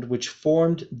stand, which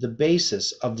formed the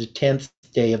basis of the 10th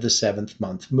day of the 7th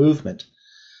month movement.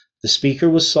 The speaker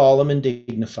was solemn and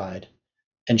dignified,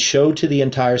 and showed to the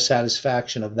entire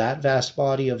satisfaction of that vast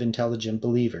body of intelligent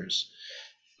believers.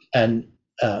 And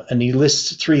he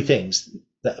lists three things.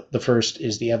 The first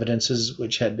is the evidences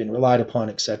which had been relied upon,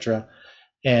 etc.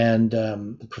 And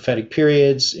the prophetic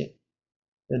periods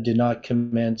did not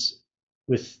commence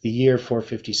with the year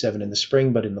 457 in the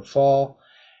spring, but in the fall.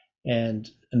 and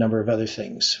a number of other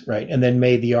things, right? And then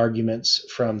made the arguments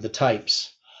from the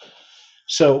types.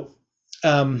 So,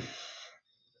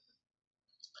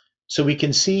 so we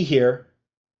can see here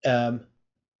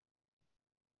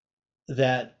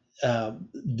that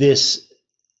this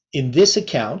in this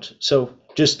account. So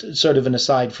just sort of an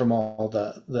aside from all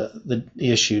the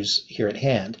issues here at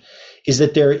hand, is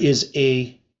that there is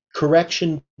a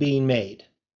correction being made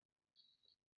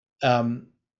of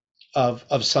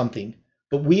something,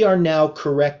 but we are now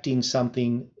correcting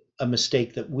something, a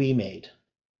mistake that we made.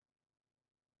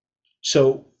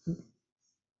 So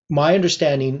my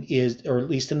understanding is, or at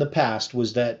least in the past,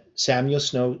 was that Samuel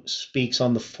Snow speaks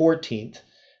on the 14th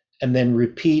and then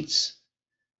repeats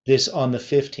this on the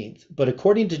 15th. But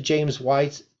according to James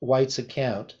White's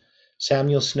account,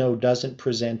 Samuel Snow doesn't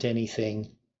present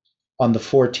anything on the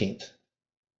 14th,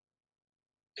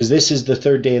 because this is the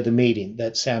third day of the meeting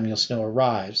that Samuel Snow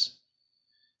arrives,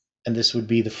 and this would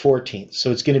be the 14th.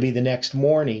 So it's going to be the next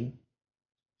morning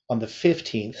on the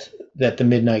 15th that the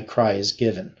midnight cry is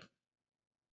given,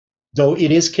 though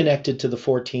it is connected to the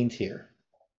 14th here.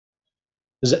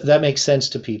 Does that make sense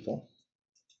to people?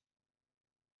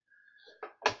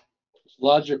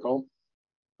 Logical.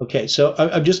 Okay, so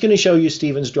I'm just going to show you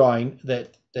Stephen's drawing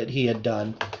that he had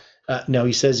done. No,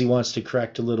 he says he wants to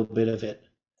correct a little bit of it.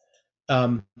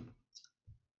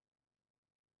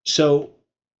 So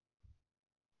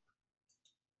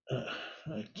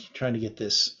I'm trying to get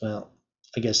this. Well,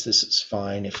 I guess this is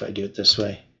fine if I do it this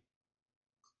way.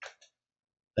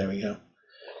 There we go.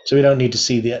 So we don't need to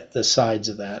see the sides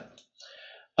of that.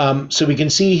 So we can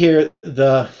see here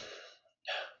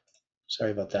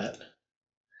sorry about that.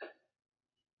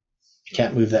 I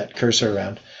can't move that cursor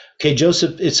around. Okay,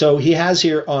 Joseph, so he has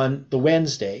here on the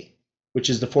Wednesday, which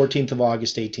is the 14th of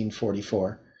August,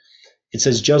 1844, it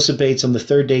says Joseph Bates on the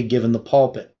third day given the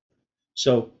pulpit.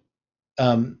 So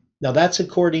now that's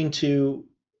according to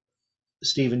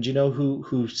Stephen. Do you know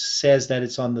who says that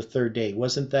it's on the third day?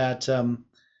 Wasn't that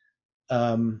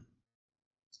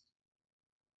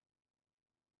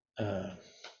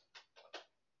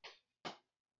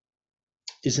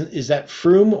is that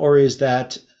Froome or is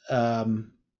that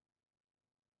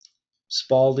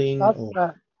Spalding? That's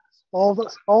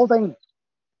Spalding.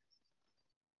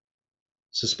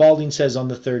 So Spalding says on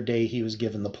the third day he was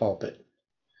given the pulpit.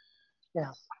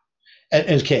 Yes.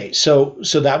 And okay, so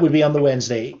that would be on the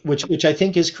Wednesday, which I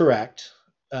think is correct,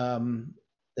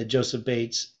 that Joseph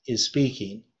Bates is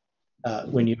speaking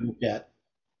when you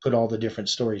put all the different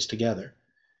stories together.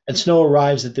 And Snow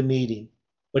arrives at the meeting,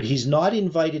 but he's not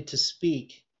invited to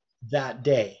speak that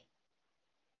day.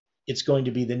 It's going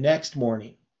to be the next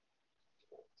morning,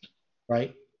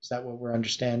 right? Is that what we're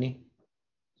understanding?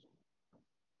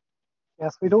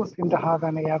 Yes, we don't seem to have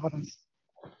any evidence.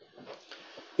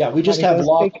 Yeah, we just have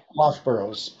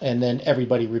Loughborough's and then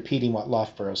everybody repeating what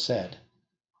Loughborough said.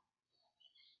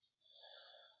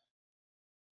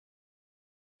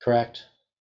 Correct?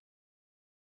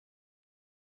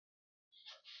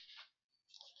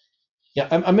 Yeah,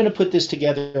 I'm going to put this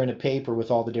together in a paper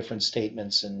with all the different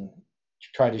statements and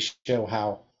try to show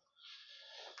how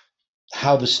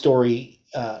the story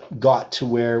got to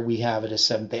where we have it as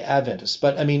Seventh-day Adventists.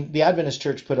 But I mean, the Adventist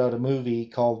Church put out a movie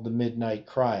called The Midnight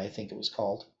Cry, I think it was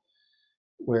called,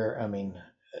 where, I mean,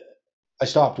 I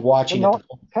stopped watching it.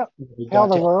 Tell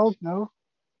the world, no?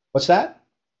 What's that?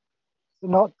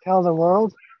 Not tell the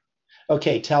world.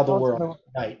 Okay, tell the world.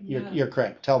 Right, you're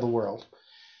correct. Tell the world.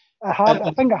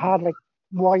 I think it had like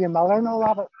William Miller and all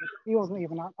that. He wasn't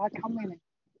even at that company.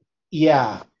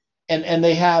 Yeah, and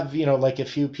they have, you know, like a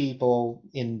few people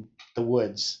in the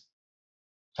woods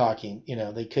talking. You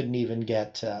know, they couldn't even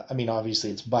get. I mean,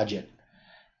 obviously it's budget,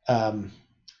 because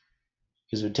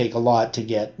it would take a lot to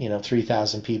get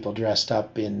 3,000 people dressed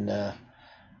up in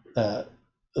the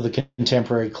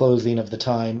contemporary clothing of the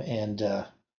time and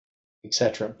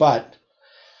etc. But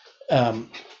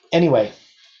anyway.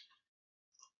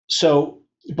 So,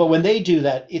 but when they do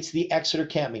that, it's the Exeter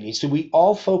camp meeting. So we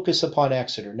all focus upon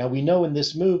Exeter. Now we know in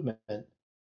this movement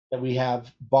that we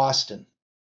have Boston.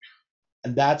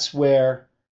 And that's where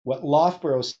what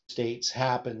Loughborough states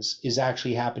happens is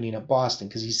actually happening at Boston,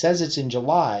 because he says it's in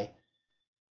July,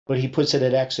 but he puts it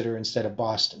at Exeter instead of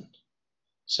Boston.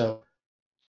 So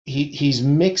he's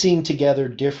mixing together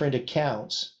different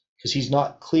accounts because he's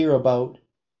not clear about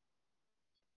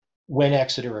when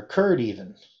Exeter occurred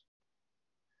even.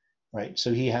 Right,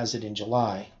 so he has it in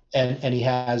July, and he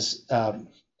has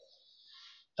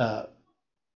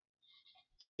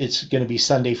it's going to be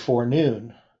Sunday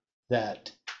forenoon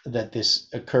that this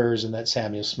occurs and that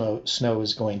Samuel Snow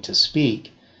is going to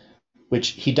speak, which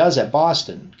he does at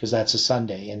Boston because that's a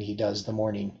Sunday, and he does the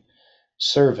morning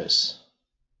service.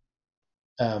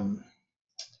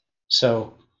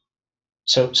 So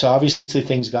obviously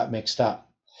things got mixed up.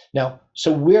 Now,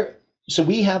 so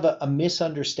we have a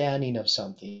misunderstanding of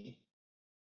something,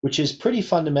 which is pretty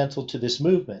fundamental to this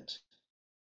movement.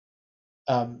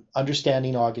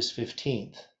 Understanding August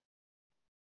 15th.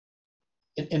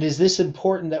 And is this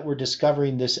important that we're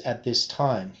discovering this at this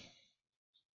time?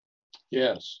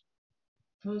 Yes.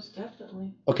 Most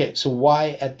definitely. Okay, so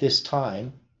why at this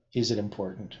time is it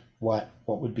important? What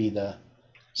would be the...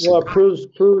 Well, it proves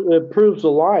the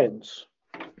lines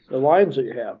that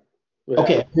you have.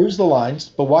 Okay, it proves the lines,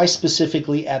 but why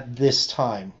specifically at this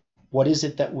time? What is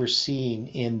it that we're seeing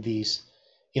in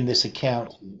this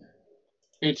account?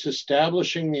 It's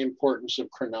establishing the importance of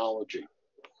chronology,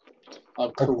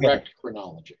 of correct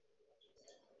chronology.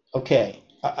 Okay,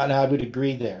 and I would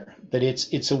agree there, that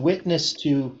it's a witness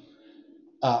to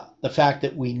the fact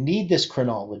that we need this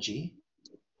chronology,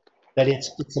 that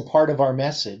it's a part of our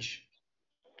message,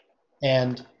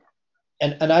 and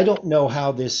I don't know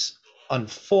how this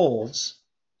unfolds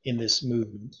in this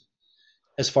movement,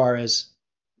 as far as,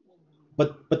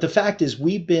 but the fact is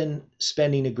we've been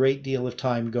spending a great deal of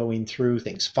time going through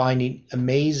things, finding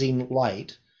amazing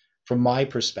light from my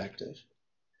perspective,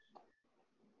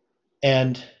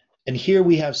 and here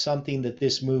we have something that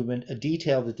this movement, a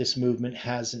detail that this movement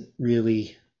hasn't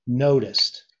really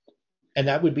noticed. And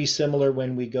that would be similar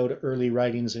when we go to early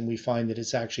writings and we find that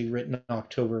it's actually written on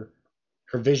October,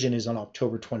 her vision is on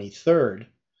October 23rd,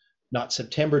 not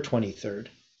September 23rd,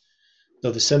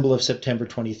 though the symbol of September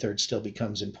 23rd still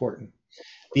becomes important.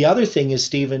 The other thing is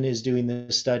Stephen is doing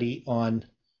this study on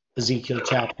Ezekiel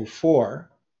chapter 4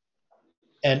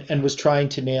 and was trying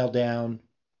to nail down,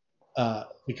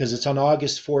 because it's on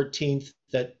August 14th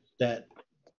that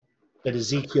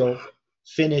Ezekiel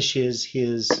finishes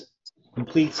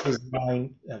completes his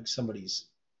line.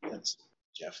 That's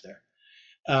Jeff there.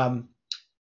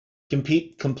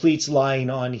 Completes lying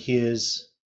on his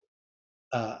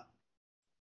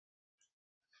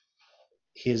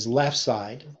left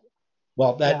side.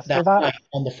 Well, that night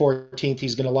on the 14th,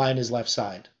 he's going to lie on his left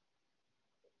side,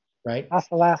 right? That's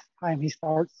the last time he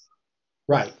starts.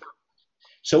 Right.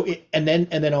 So and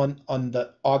then on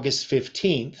the August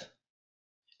 15th,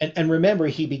 and remember,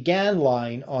 he began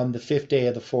lying on the 5th day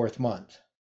of the 4th month.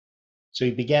 So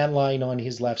he began lying on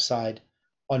his left side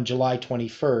on July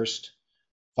 21st,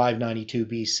 592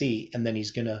 BC, and then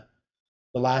the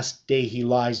last day he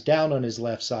lies down on his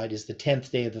left side is the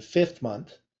 10th day of the 5th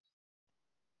month,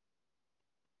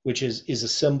 which is a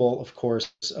symbol, of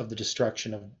course, of the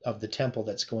destruction of the temple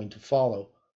that's going to follow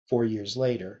 4 years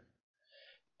later.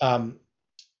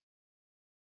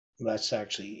 That's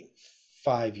actually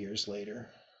 5 years later,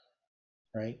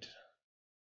 right?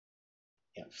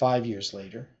 Yeah, 5 years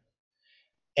later.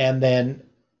 And then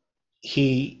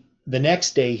the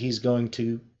next day he's going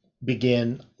to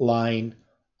begin lying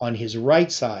on his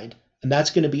right side, and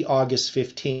that's going to be August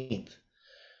 15th.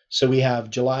 So we have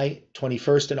July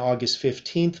 21st and August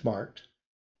 15th marked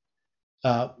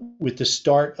with the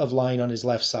start of lying on his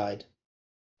left side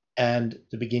and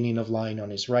the beginning of lying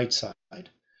on his right side.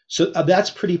 So that's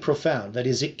pretty profound. That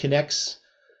is, it connects,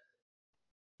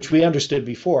 which we understood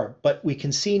before, but we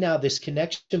can see now this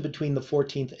connection between the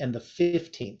 14th and the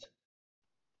 15th,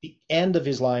 the end of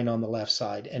his lying on the left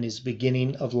side and his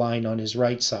beginning of lying on his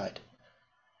right side.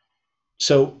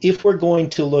 So if we're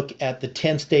going to look at the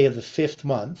 10th day of the 5th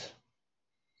month,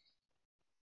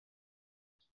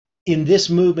 in this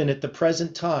movement at the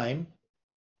present time,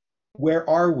 where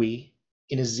are we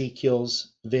in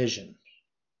Ezekiel's vision?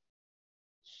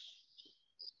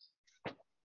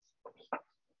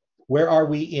 Where are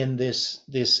we in this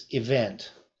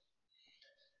event?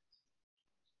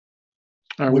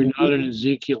 Are we not in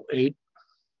Ezekiel 8?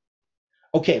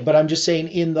 Okay, but I'm just saying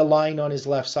in the line on his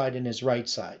left side and his right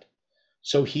side.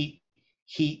 So he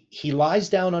lies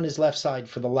down on his left side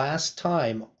for the last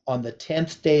time on the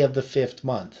 10th day of the 5th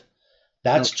month.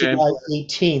 That's okay. July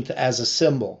 18th as a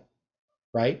symbol,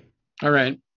 right? All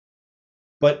right.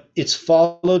 But it's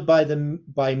followed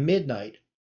by midnight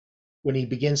when he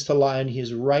begins to lie on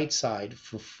his right side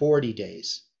for 40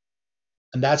 days.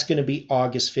 And that's going to be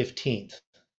August 15th.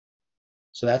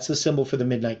 So that's the symbol for the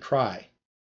midnight cry.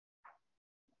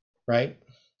 Right?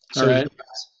 So, all right.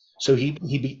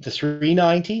 The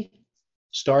 390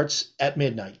 starts at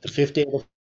midnight, the 5th day of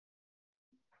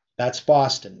that's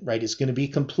Boston, right? It's going to be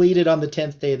completed on the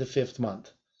 10th day of the 5th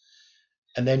month.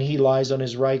 And then he lies on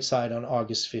his right side on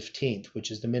August 15th,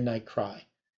 which is the midnight cry.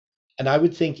 And I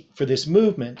would think for this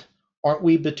movement, aren't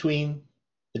we between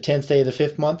the 10th day of the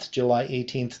 5th month, July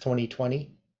 18th,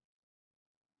 2020,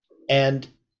 and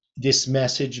this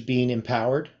message being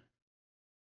empowered?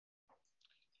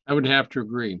 I would have to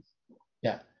agree.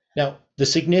 Yeah. Now, the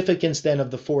significance then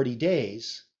of the 40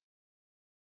 days,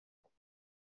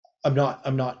 I'm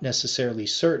not necessarily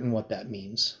certain what that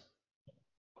means.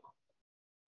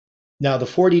 Now, the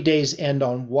 40 days end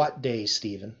on what day,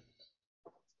 Stephen?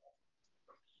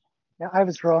 Yeah, I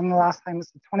was wrong the last time.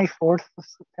 It's the 24th of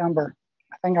September.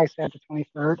 I think I said the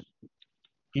 23rd.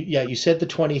 Yeah, you said the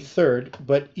 23rd,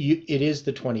 but it is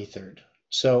the 23rd.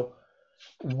 So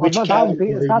which Well, that would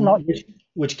be, is that not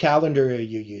which calendar are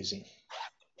you using?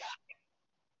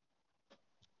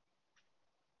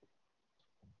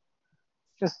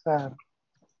 just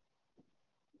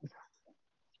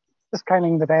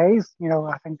counting the days? You know,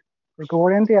 I think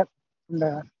Gregorian date from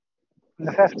the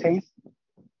 15th.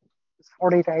 It's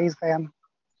 40 days then.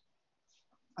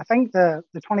 I think the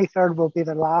 23rd will be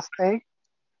the last day.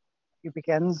 He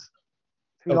begins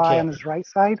to lie on his right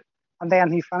side, and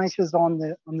then he finishes on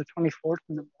the 24th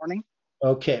in the morning.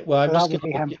 Okay. Well, I'm So just that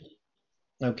would be him.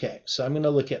 Okay, so I'm going to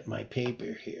look at my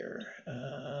paper here.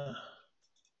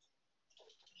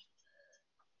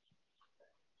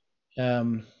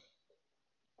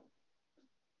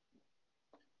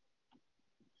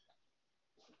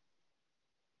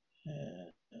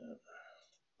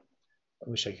 I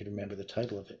wish I could remember the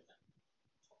title of it.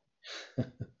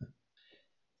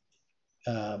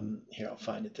 Here, I'll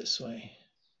find it this way.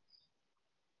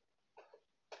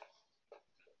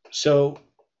 So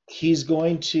he's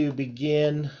going to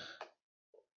begin.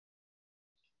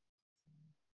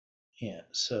 Yeah,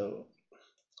 so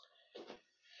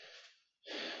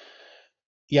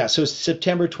it's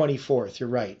September 24th. You're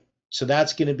right. So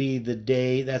that's going to be the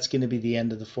day, that's going to be the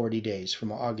end of the 40 days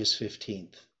from August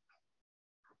 15th.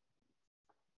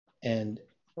 And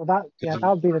so that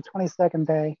would be the 22nd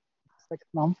day, 6th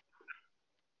month.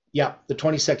 Yeah, the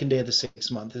 22nd day of the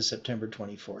 6th month is September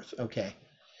 24th. Okay.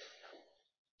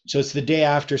 So it's the day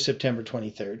after September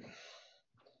 23rd.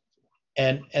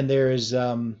 And there is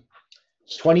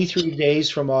 23 days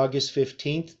from August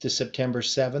 15th to September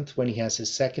 7th when he has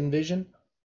his second vision.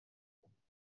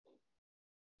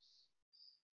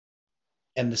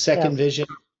 And the second vision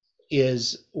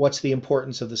is, what's the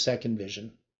importance of the second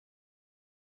vision?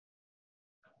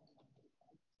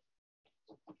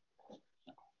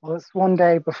 Well, it's one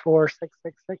day before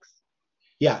 666.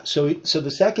 Yeah, so the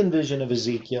second vision of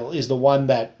Ezekiel is the one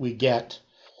that we get,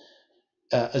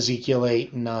 Ezekiel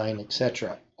 8 and 9,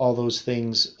 etc. All those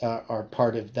things are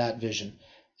part of that vision.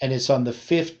 And it's on the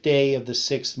 5th day of the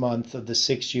 6th month of the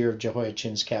 6th year of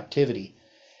Jehoiachin's captivity.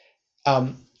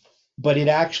 But it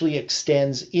actually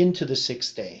extends into the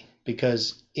 6th day,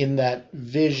 because in that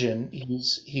vision,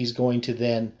 he's going to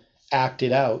then act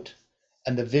it out.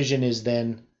 And the vision is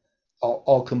then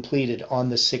all completed on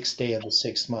the 6th day of the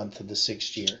 6th month of the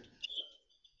 6th year.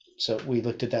 So we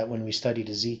looked at that when we studied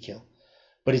Ezekiel.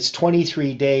 But it's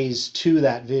 23 days to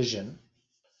that vision,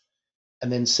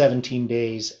 and then 17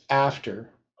 days after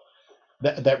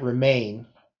that remain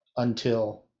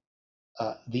until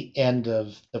the end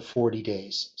of the 40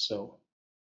 days. So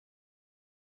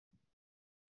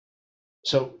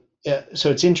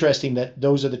it's interesting that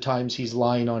those are the times he's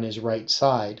lying on his right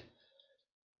side.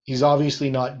 He's obviously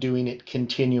not doing it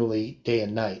continually day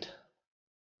and night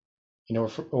in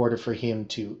order for him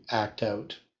to act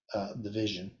out the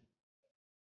vision.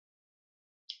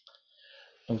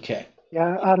 Okay.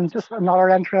 Yeah, and just another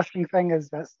interesting thing is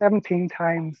that 17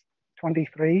 times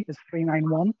 23 is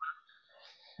 391.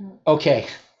 Okay.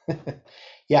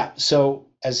 Yeah, so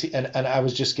and I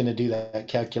was just going to do that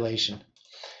calculation.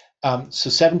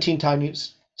 So 17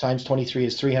 times 23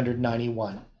 is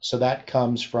 391. So that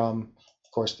comes from,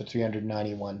 of course, the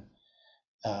 391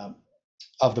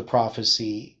 of the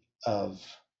prophecy of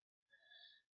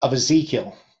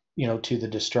Ezekiel, to the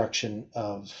destruction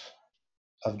of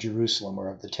Jerusalem, or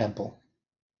of the temple.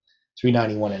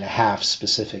 391 and a half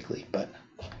specifically, but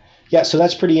yeah, so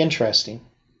that's pretty interesting.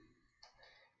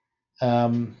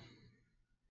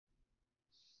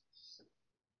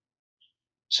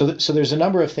 So there's a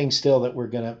number of things still that we're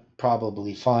going to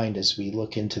probably find as we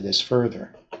look into this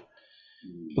further.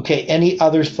 Okay, any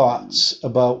other thoughts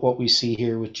about what we see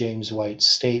here with James White's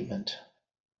statement?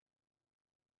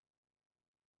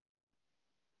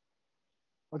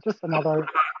 Well, just another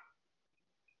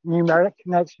numeric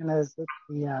connection is that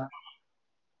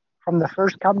from the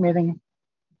first camp meeting,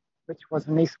 which was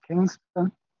in East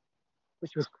Kingston,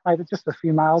 which was just a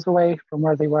few miles away from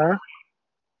where they were.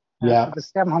 Yeah. It was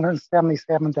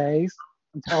 777 days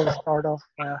until the start of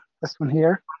this one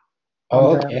here.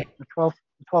 Oh, okay. The 12th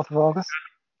of August.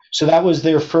 So that was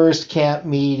their first camp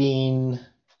meeting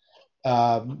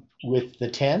with the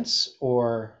tents,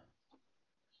 or?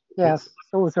 Yes.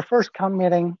 So it was the first camp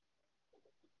meeting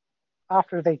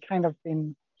after they kind of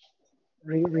been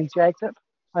rejected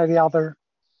by the other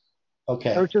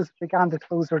Okay. churches, began to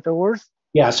close their doors.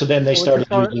 Yeah, so then they So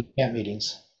started using camp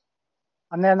meetings.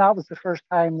 And then that was the first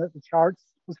time that the charts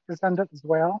was presented as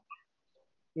well,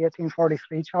 the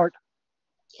 1843 chart.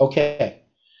 Okay.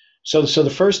 So the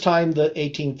first time the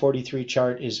 1843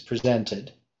 chart is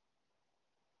presented,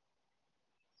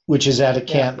 which is at a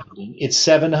camp meeting, it's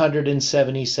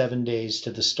 777 days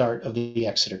to the start of the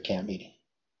Exeter camp meeting.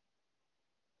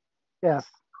 Yes.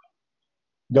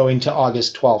 Going to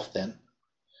August 12th then.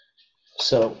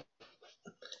 So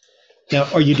now,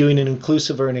 are you doing an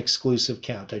inclusive or an exclusive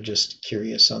count? I'm just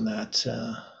curious on that.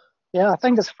 Yeah, I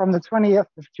think it's from the 20th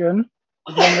of June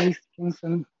when the East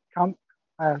Kingston camp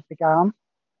began.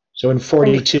 So in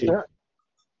 42.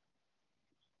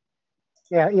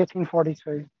 Yeah,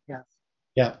 1842, yes.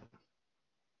 Yeah.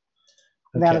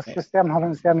 And then it's just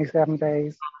 777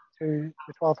 days to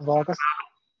the 12th of August.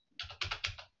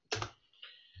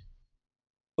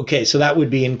 Okay, so that would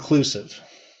be inclusive.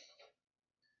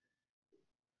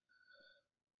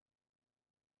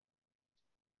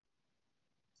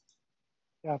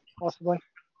 Yeah, possibly.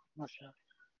 I'm not sure.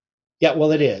 Yeah,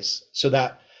 well, it is. So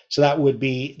that would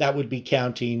be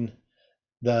counting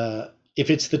the,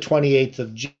 if it's the 28th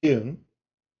of June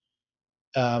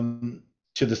to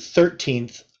the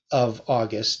 13th of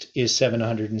August is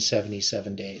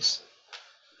 777 days.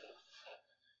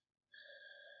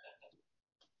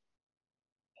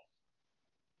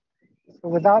 So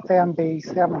would that then be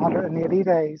 780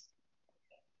 days?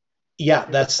 Yeah,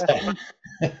 that's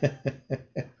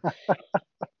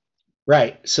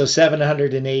right. So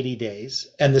 780 days.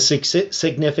 And the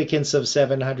significance of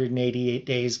 788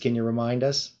 days, can you remind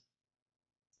us?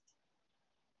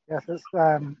 Yes, it's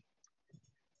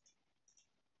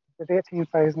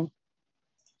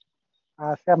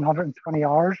 18,720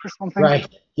 hours or something. Right.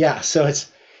 Yeah. So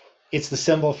it's the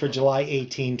symbol for July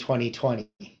 18, 2020.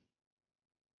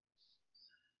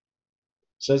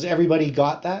 So has everybody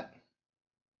got that?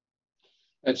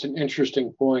 That's an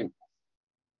interesting point.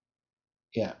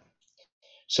 Yeah.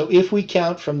 So if we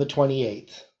count from the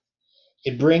 28th,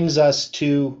 it brings us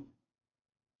to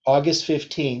August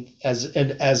 15th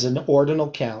as an ordinal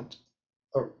count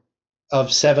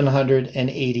of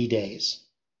 780 days.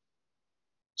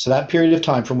 So that period of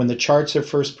time from when the charts are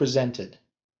first presented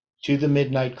to the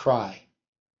midnight cry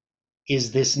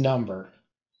is this number,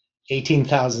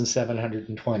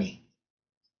 18,720.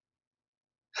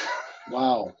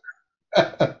 Wow.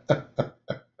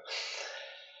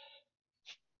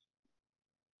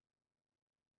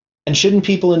 And shouldn't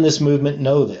people in this movement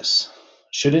know this?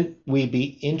 Shouldn't we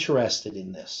be interested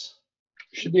in this?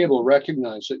 You should be able to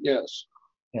recognize it, yes.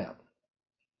 Yeah.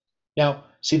 Now,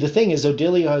 see, the thing is,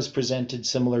 Odilio has presented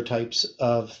similar types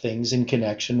of things in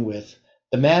connection with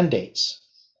the mandates,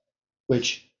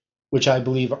 which I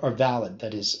believe are valid.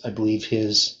 That is, I believe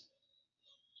his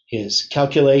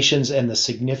calculations and the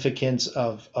significance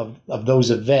of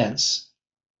those events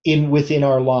within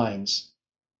our lines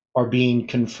are being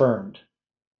confirmed.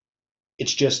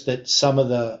 It's just that some of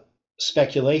the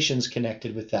speculations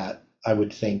connected with that, I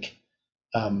would think,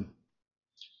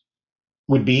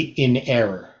 would be in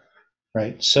error,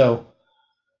 right? So,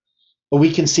 but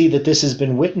we can see that this has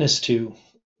been witnessed to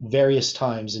various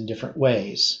times in different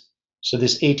ways. So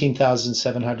this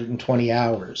 18,720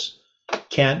 hours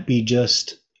can't be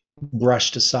just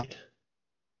brushed aside.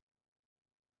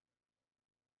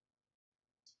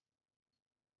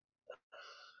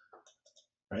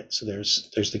 Right, so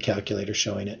there's the calculator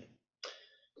showing it.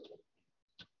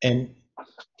 And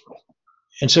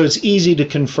so it's easy to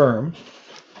confirm,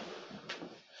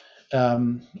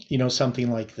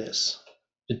 something like this.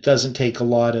 It doesn't take a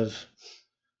lot of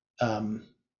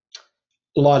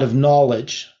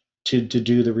knowledge to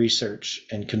do the research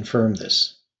and confirm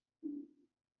this.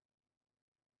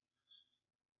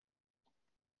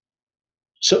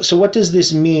 So what does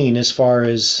this mean as far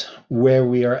as where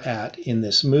we are at in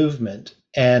this movement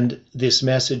and this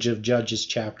message of Judges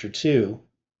chapter 2?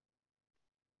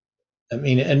 I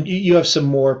mean, and you have some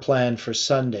more planned for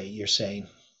Sunday, you're saying?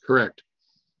 Correct.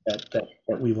 That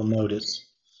we will notice.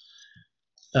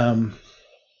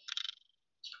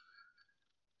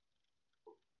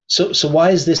 So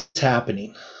why is this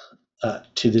happening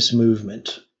to this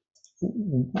movement?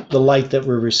 The light that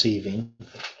we're receiving,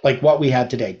 like what we had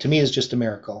today, to me is just a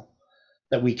miracle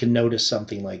that we can notice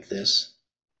something like this.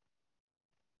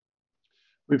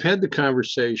 We've had the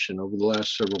conversation over the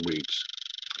last several weeks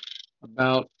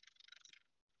about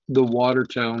the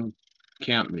Watertown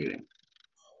camp meeting.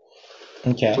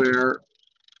 Okay. Where,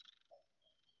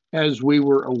 as we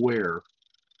were aware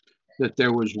that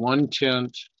there was one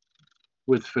tent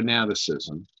with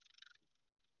fanaticism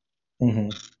Mm-hmm.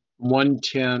 one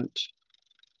tent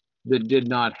that did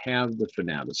not have the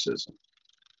fanaticism.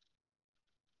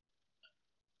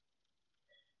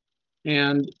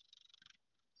 And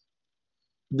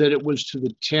that it was to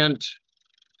the tent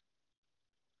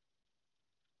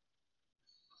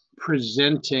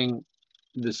presenting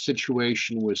the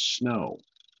situation with Snow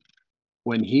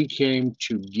when he came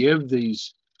to give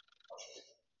these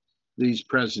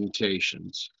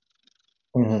presentations,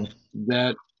 Mm-hmm.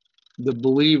 that the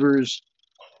believers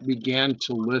began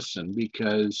to listen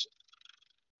because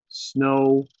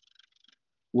Snow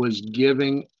was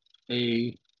giving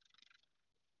an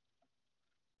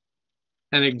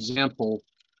example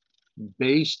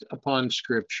based upon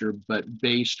scripture, but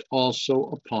based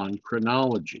also upon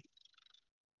chronology.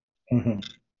 Mm-hmm.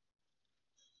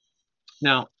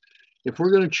 Now, if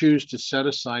we're going to choose to set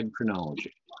aside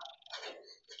chronology,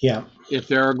 Yeah. if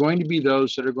there are going to be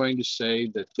those that are going to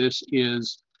say that this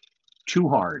is too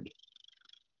hard,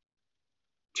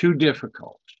 too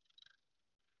difficult,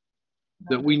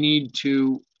 that we need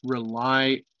to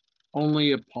rely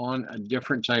only upon a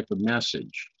different type of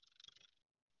message,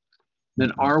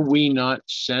 then are we not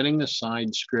setting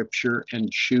aside scripture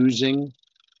and choosing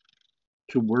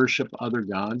to worship other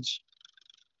gods?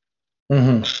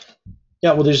 Mm-hmm.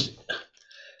 Yeah, well, there's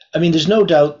no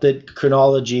doubt that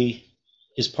chronology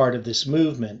is part of this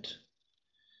movement.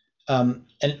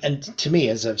 And to me,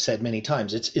 as I've said many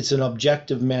times, it's an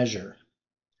objective measure.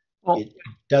 Well, It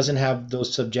doesn't have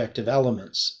those subjective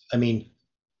elements. I mean,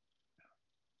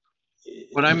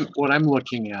 what I'm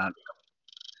looking at,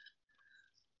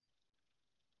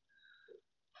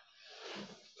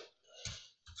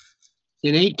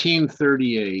 in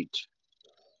 1838,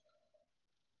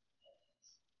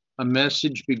 a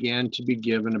message began to be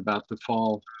given about the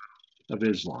fall of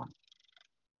Islam.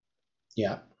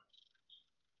 yeah.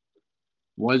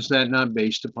 Was that not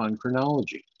based upon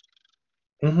chronology?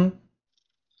 Mm-hmm.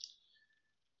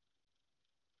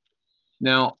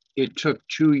 Now, it took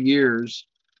 2 years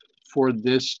for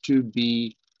this to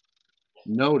be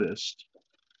noticed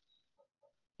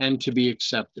and to be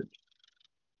accepted.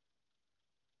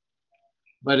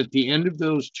 But at the end of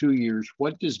those 2 years,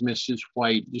 what does Mrs.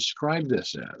 White describe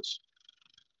this as?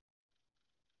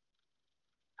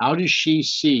 How does she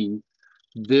see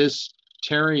this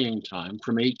tarrying time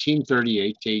from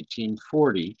 1838 to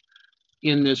 1840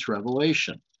 in this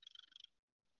revelation?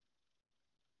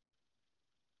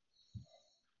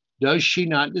 Does she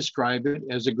not describe it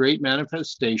as a great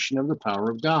manifestation of the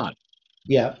power of God?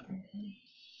 Yeah.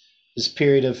 This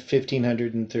period of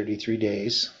 1,533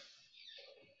 days,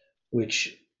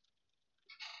 which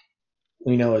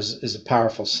we know is a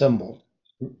powerful symbol.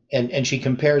 And she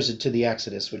compares it to the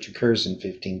Exodus, which occurs in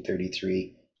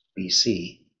 1533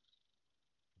 BC.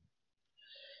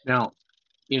 Now,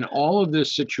 in all of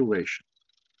this situation,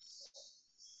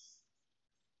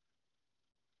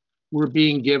 we're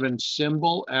being given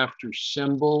symbol after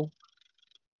symbol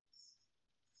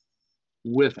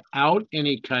without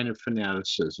any kind of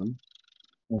fanaticism,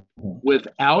 Mm-hmm.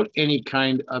 without any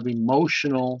kind of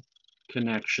emotional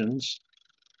connections,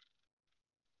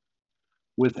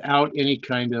 without any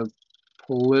kind of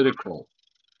political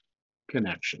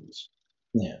connections.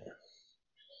 Yeah.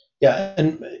 Yeah.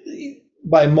 And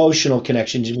by emotional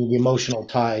connections, you mean the emotional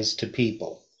ties to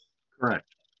people. Correct.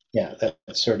 Yeah.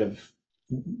 That's sort of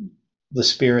the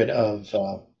spirit of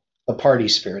the party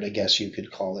spirit, I guess you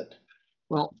could call it.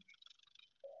 Well,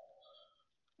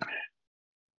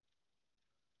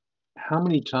 how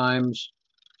many times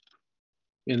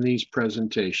in these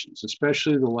presentations,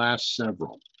 especially the last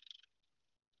several,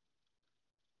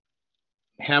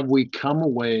 have we come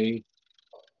away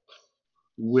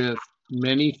with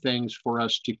many things for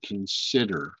us to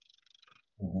consider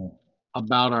Mm-hmm.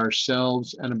 about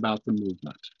ourselves and about the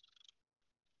movement?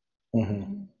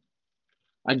 Mm-hmm.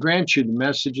 I grant you the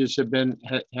messages have been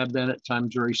at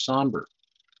times very somber.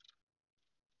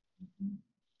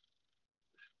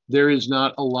 There is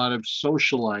not a lot of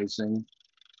socializing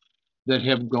that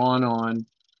have gone on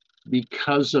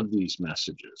because of these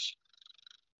messages.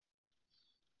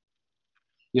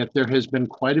 Yet there has been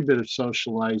quite a bit of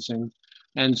socializing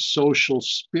and social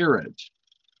spirit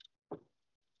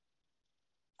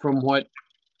from what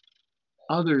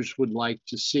others would like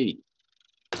to see.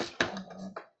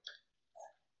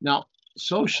 Now,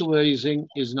 socializing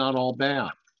is not all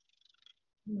bad,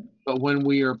 but when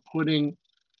we are putting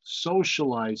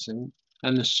socializing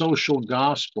and the social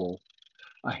gospel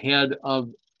ahead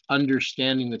of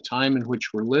understanding the time in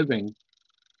which we're living,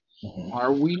 Mm-hmm.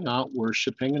 are we not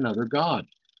worshiping another God?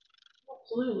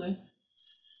 Absolutely.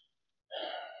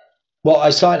 Well,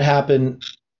 I saw it happen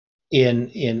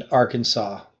in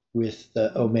Arkansas with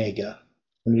the Omega.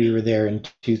 when we were there in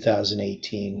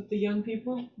 2018 With the young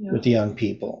people? Yeah. with the young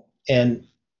people. And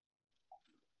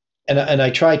I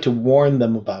tried to warn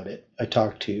them about it. I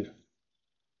talked to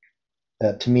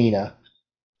Tamina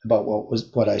about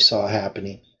what I saw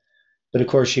happening. But of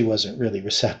course, she wasn't really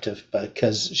receptive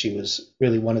because she was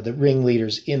really one of the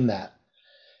ringleaders in that,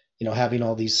 having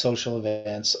all these social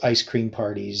events, ice cream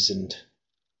parties and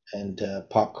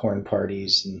popcorn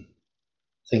parties and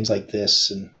things like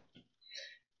this, and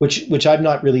which I'm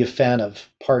not really a fan of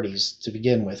parties to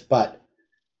begin with, but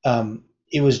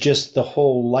it was just the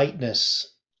whole lightness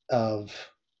of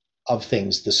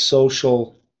things, the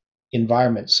social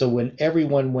environment. So when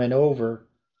everyone went over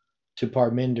to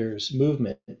Parminder's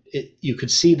movement, you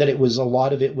could see that a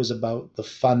lot of it was about the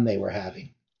fun they were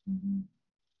having. Mm-hmm.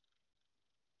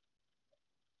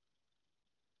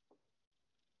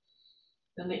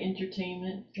 And the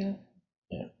entertainment. Yeah.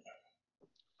 Yeah.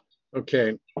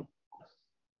 Okay.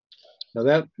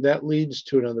 Now that leads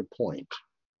to another point.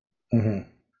 Mm-hmm.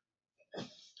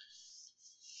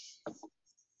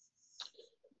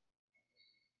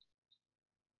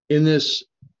 In this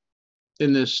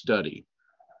study,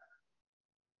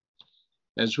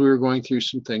 as we were going through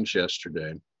some things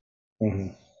yesterday,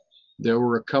 Mm-hmm. there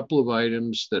were a couple of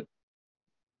items that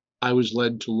I was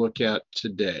led to look at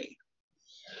today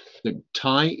that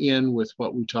tie in with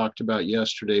what we talked about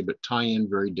yesterday, but tie in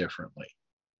very differently.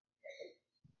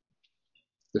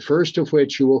 The first of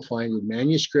which you will find in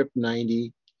manuscript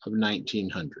 90 of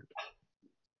 1900.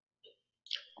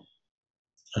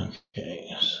 Okay,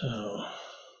 so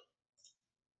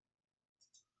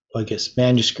I guess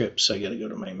manuscripts. I got to go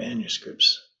to my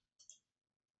manuscripts.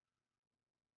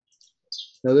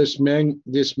 Now, this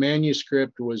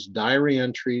manuscript was diary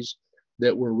entries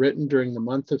that were written during the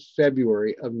month of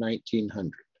February of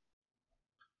 1900.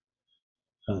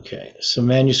 Okay, so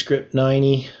manuscript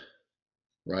 90.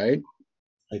 Right?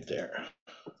 Right there.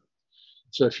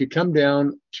 So if you come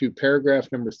down to paragraph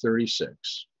number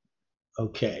 36.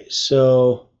 Okay,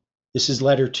 so this is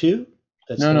letter 2?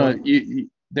 No,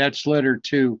 that's letter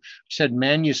 2. You said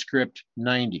manuscript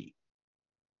 90.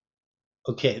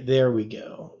 Okay, there we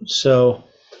go. So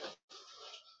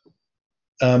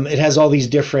it has all these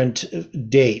different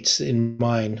dates in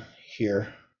mine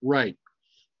here. Right.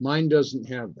 Mine doesn't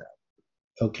have that.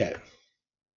 Okay.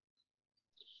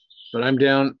 But I'm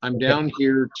down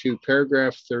here to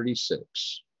paragraph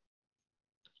 36.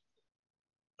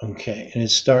 Okay, and it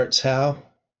starts how?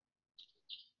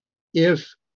 If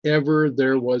ever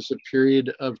there was a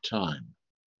period of time.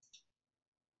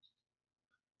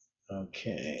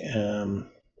 Okay.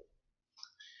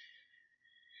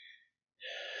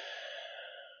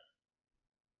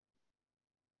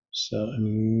 So I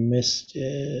missed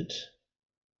it.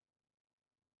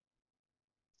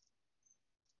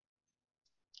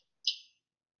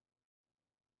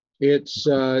 It's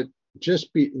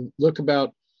look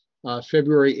about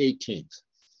February 18th.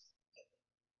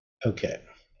 Okay.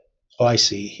 Oh, I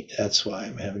see. That's why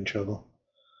I'm having trouble.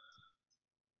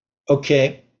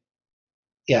 Okay.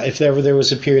 Yeah, if ever there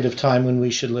was a period of time when we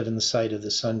should live in the sight of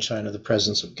the sunshine of the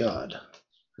presence of God.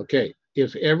 Okay.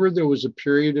 If ever there was a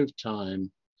period of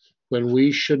time when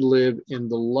we should live in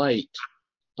the light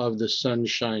of the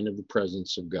sunshine of the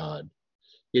presence of God,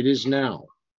 it is now,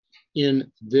 in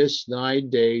this thy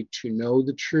day, to know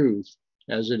the truth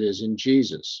as it is in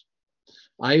Jesus.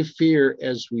 I fear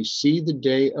as we see the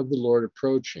day of the Lord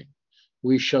approaching,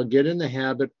 we shall get in the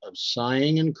habit of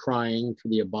sighing and crying for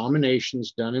the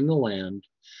abominations done in the land,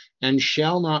 and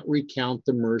shall not recount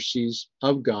the mercies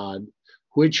of God,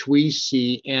 which we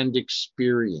see and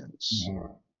experience.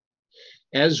 Mm-hmm.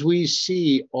 As we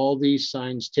see all these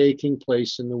signs taking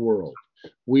place in the world,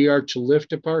 we are to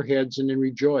lift up our heads and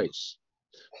rejoice,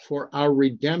 for our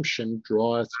redemption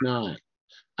draweth nigh.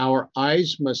 Our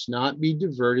eyes must not be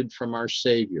diverted from our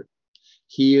Savior.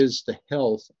 He is the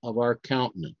health of our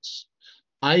countenance.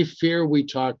 I fear we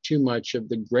talk too much of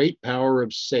the great power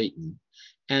of Satan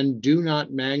and do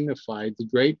not magnify the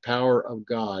great power of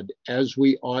God as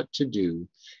we ought to do,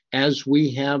 as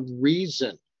we have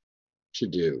reason to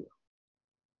do.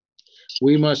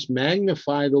 We must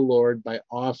magnify the Lord by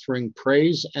offering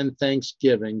praise and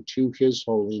thanksgiving to his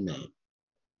holy name.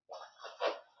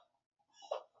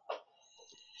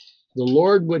 The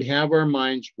Lord would have our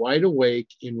minds wide awake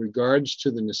in regards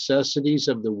to the necessities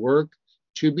of the work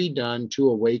to be done to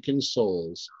awaken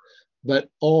souls, but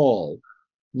all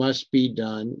must be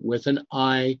done with an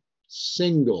eye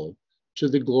single to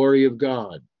the glory of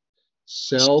God.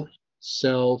 Self,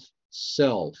 self,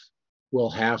 self will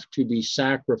have to be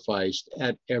sacrificed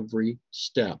at every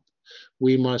step.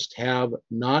 We must have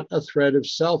not a thread of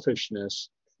selfishness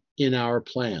in our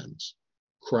plans.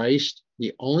 Christ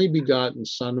the only begotten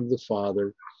Son of the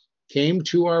Father, came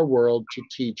to our world to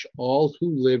teach all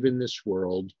who live in this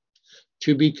world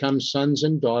to become sons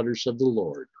and daughters of the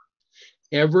Lord,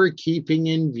 ever keeping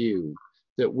in view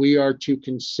that we are to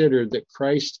consider that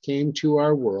Christ came to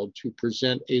our world to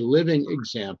present a living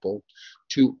example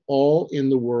to all in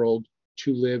the world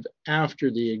to live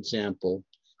after the example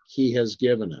he has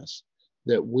given us,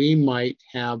 that we might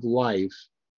have life,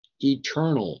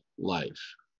 eternal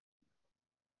life.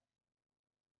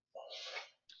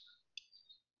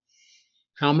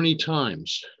 How many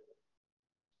times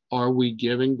are we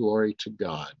giving glory to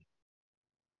God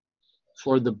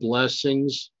for the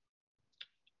blessings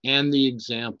and the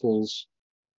examples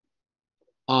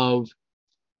of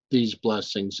these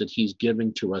blessings that he's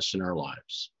giving to us in our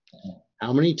lives?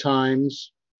 How many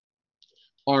times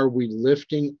are we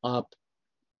lifting up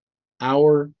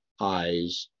our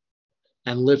eyes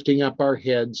and lifting up our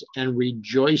heads and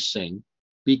rejoicing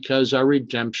because our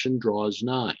redemption draws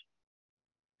nigh?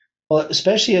 Well,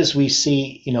 especially as we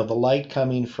see, the light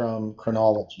coming from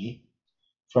chronology,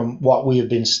 from what we have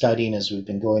been studying as we've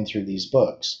been going through these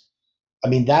books. I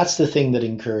mean, that's the thing that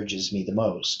encourages me the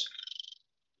most.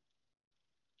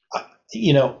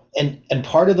 And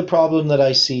part of the problem that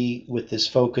I see with this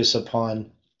focus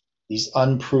upon these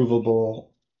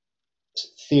unprovable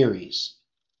theories,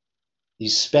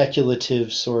 these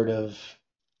speculative sort of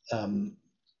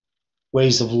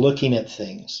ways of looking at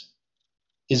things,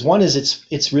 is one is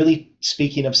it's really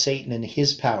speaking of Satan and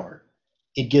his power.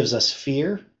 It gives us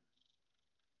fear,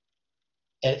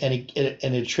 and it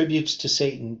attributes to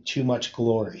Satan too much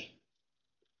glory.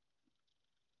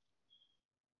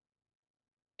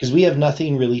 Because we have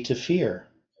nothing really to fear.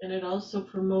 And it also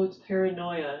promotes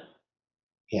paranoia.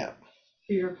 Yeah.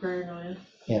 Fear, paranoia.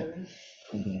 Yeah.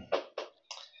 Mm-hmm.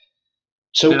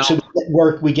 So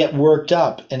we get worked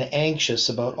up and anxious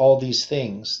about all these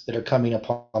things that are coming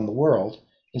upon the world,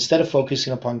 instead of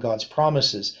focusing upon God's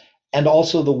promises and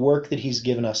also the work that he's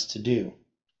given us to do.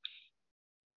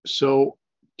 So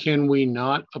can we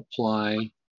not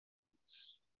apply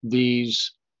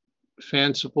these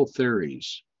fanciful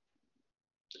theories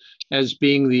as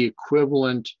being the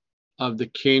equivalent of the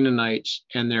Canaanites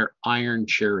and their iron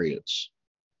chariots?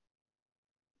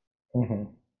 Mm-hmm.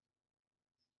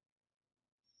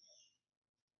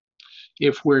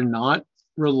 If we're not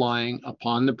relying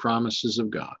upon the promises of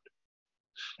God,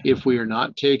 if we are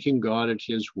not taking God at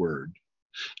his word,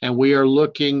 and we are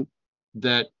looking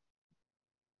that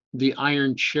the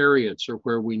iron chariots are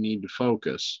where we need to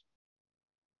focus,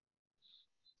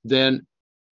 then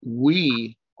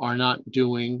we are not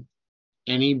doing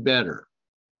any better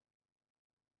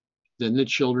than the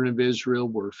children of Israel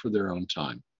were for their own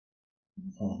time.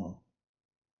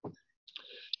 Mm-hmm.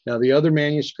 Now, the other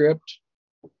manuscript,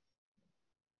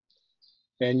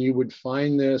 and you would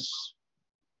find this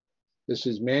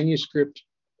is manuscript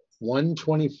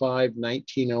 125,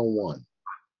 1901.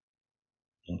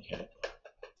 Okay.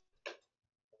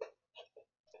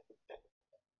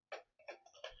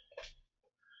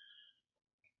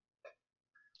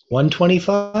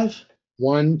 $125?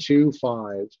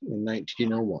 125 in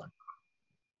 1901.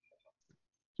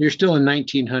 You're still in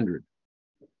 1900.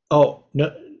 Oh, no,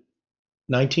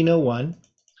 1901.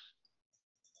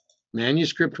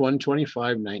 Manuscript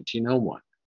 125, 1901.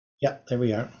 Yeah, there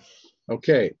we are.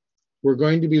 Okay, we're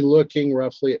going to be looking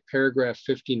roughly at paragraph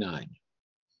 59.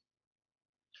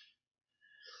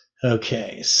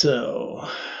 Okay, so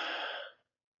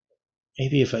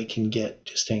maybe if I can get,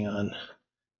 just hang on. I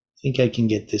think I can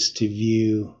get this to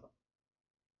view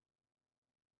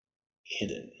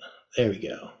hidden. There we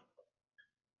go.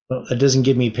 Well, that doesn't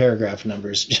give me paragraph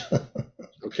numbers.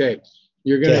 Okay,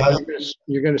 you're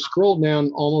going to scroll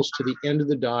down almost to the end of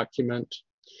the document,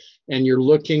 and you're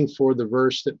looking for the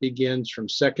verse that begins from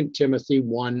 2 Timothy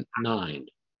 1:9.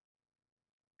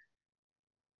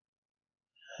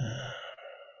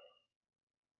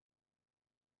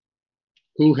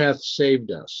 Who hath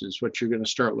saved us is what you're going to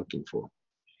start looking for.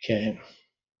 Okay.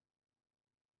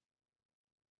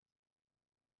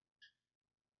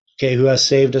 Okay, who has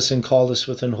saved us and called us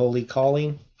with an holy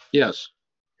calling? Yes.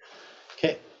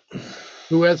 Okay.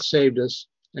 Who hath saved us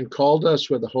and called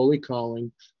us with a holy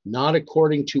calling, not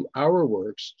according to our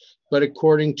works, but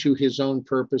according to his own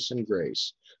purpose and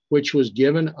grace, which was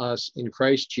given us in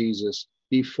Christ Jesus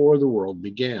before the world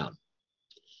began.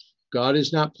 God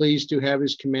is not pleased to have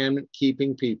his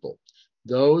commandment-keeping people,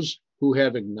 those who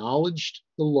have acknowledged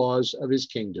the laws of his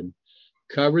kingdom,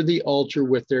 cover the altar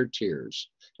with their tears,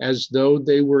 as though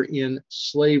they were in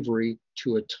slavery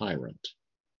to a tyrant.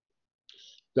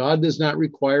 God does not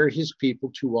require his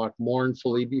people to walk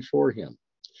mournfully before him.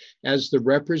 As the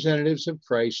representatives of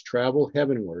Christ travel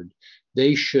heavenward,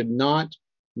 they should not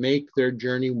make their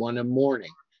journey one of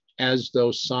mourning, as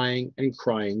though sighing and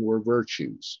crying were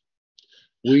virtues.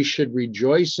 We should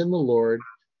rejoice in the Lord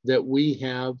that we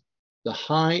have the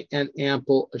high and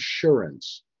ample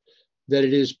assurance that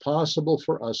it is possible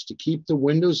for us to keep the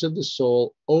windows of the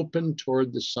soul open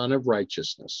toward the Son of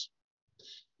Righteousness.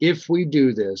 If we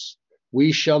do this,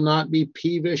 we shall not be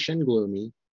peevish and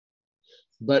gloomy,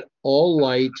 but all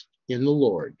light in the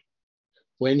Lord.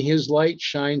 When his light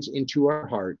shines into our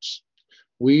hearts,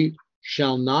 we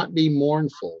shall not be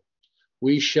mournful.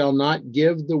 We shall not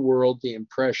give the world the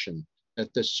impression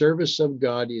that the service of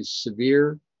God is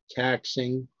severe,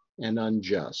 taxing, and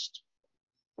unjust.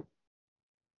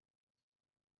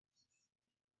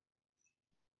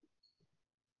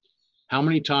 How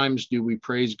many times do we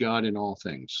praise God in all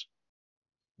things?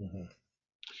 Mhm.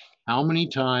 How many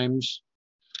times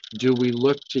do we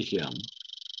look to him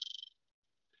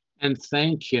and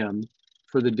thank him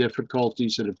for the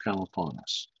difficulties that have come upon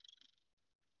us,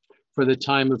 for the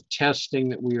time of testing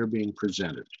that we are being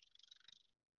presented?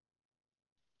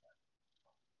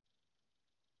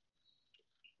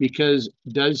 Because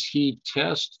does he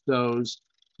test those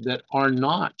that are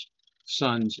not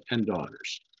sons and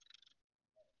daughters?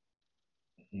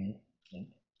 Mhm.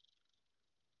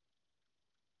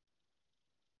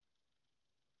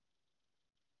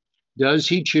 Does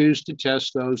he choose to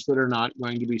test those that are not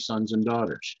going to be sons and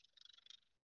daughters?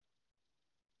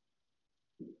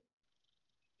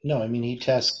 No, I mean, he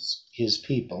tests his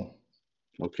people.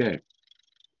 Okay.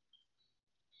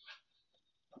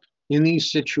 In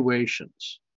these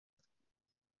situations,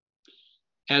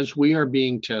 as we are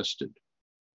being tested,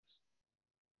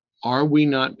 are we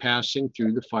not passing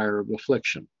through the fire of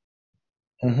affliction?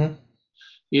 Mm-hmm.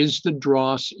 Is the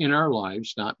dross in our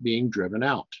lives not being driven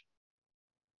out?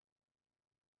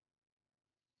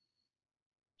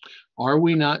 Are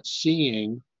we not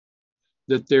seeing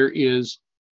that there is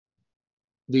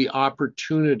the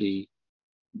opportunity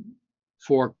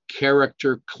for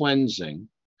character cleansing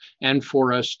and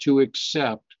for us to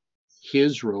accept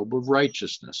his robe of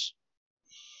righteousness?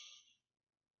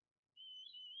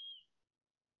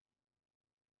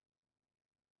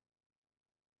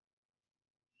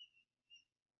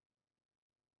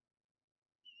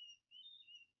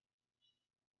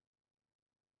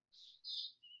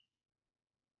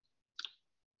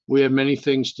 We have many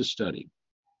things to study.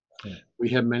 Yeah. We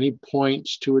have many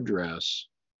points to address,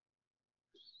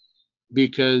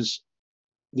 because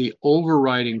the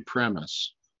overriding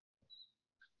premise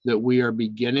that we are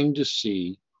beginning to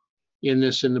see in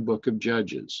the book of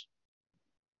Judges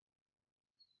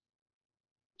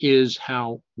is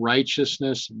how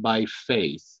righteousness by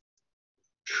faith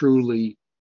truly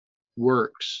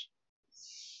works.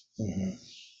 Mm-hmm.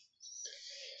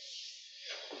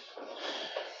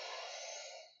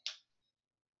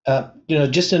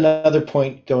 Just another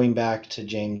point going back to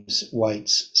James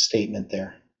White's statement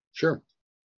there, Sure.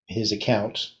 his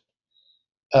account.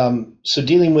 So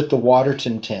dealing with the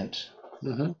Waterton tent,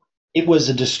 Mm-hmm. it was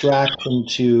a distraction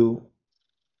to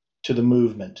the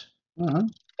movement. Mm-hmm.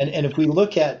 And if we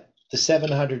look at the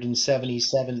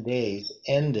 777 days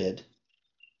ended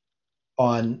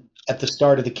at the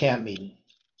start of the camp meeting,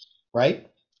 right?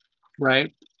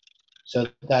 Right. So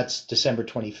that's December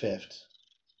 25th,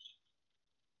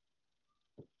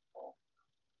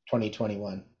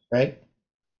 2021, right?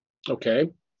 Okay.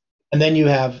 And then you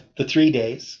have the 3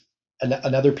 days,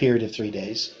 another period of 3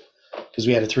 days, because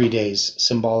we had a 3 days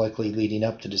symbolically leading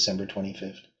up to December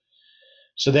 25th.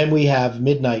 So then we have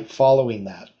midnight following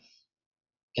that.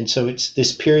 And so it's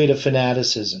this period of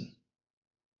fanaticism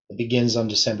that begins on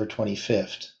December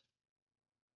 25th.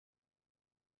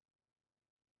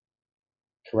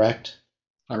 Correct?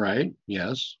 All right.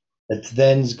 Yes. That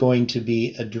then is going to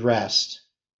be addressed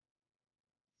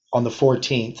on the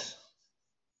 14th,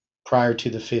 prior to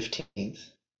the 15th.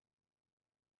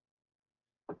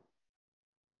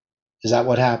 Is that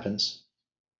what happens?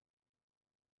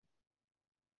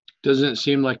 Doesn't it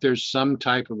seem like there's some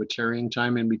type of a tarrying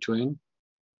time in between?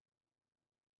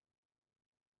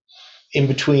 In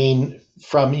between,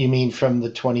 you mean from the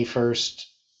 21st,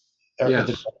 or Yes.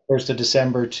 the 1st of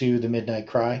December to the midnight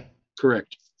cry?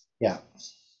 Correct. Yeah.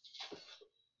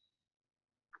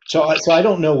 So I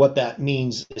don't know what that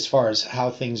means as far as how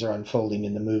things are unfolding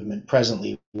in the movement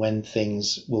presently, when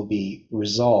things will be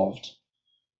resolved,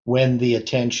 when the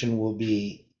attention will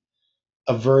be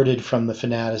averted from the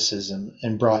fanaticism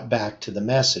and brought back to the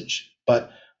message.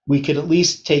 But we could at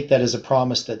least take that as a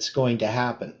promise that's going to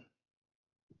happen,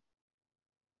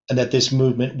 and that this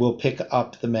movement will pick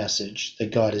up the message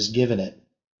that God has given it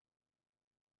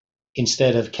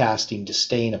instead of casting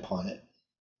disdain upon it.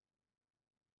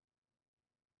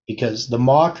 because the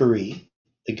mockery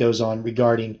that goes on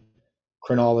regarding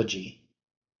chronology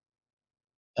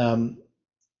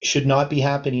should not be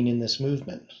happening in this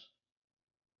movement.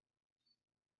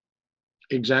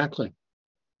 Exactly.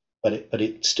 But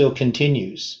it still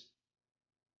continues.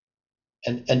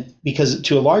 And because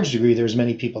to a large degree, there's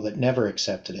many people that never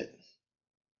accepted it.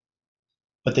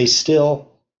 But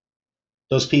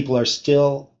those people are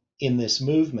still in this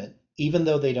movement, even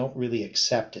though they don't really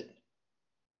accept it.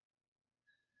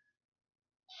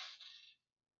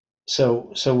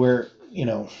 So we're,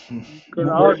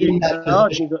 Chronology. we're in that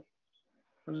position.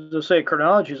 I was to say,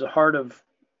 chronology is the heart of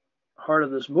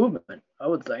this movement, I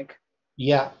would think.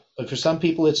 Yeah, but for some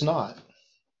people, it's not,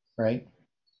 right?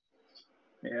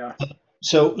 Yeah.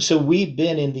 So we've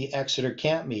been in the Exeter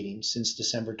camp meeting since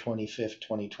December 25th,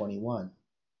 2021.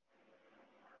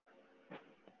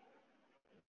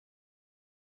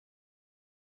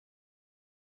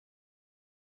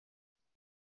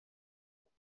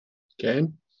 Okay.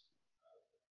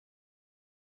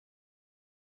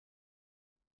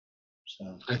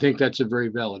 So I think that's a very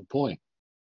valid point.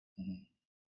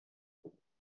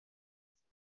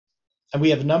 And we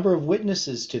have a number of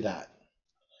witnesses to that.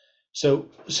 So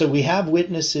we have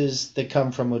witnesses that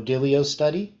come from Odilio's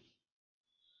study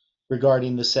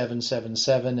regarding the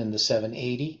 777 and the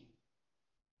 780,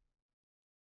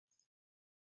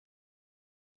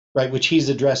 right? Which he's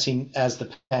addressing as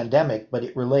the pandemic, but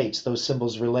it relates; those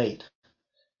symbols relate.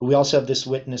 But we also have this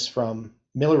witness from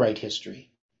Millerite history.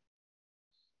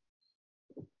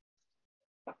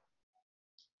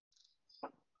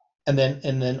 And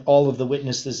then all of the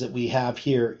witnesses that we have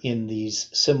here in these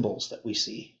symbols that we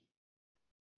see.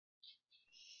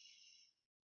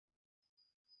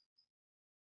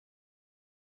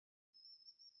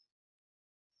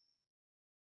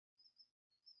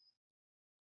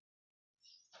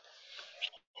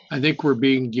 I think we're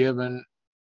being given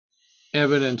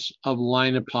evidence of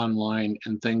line upon line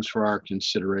and things for our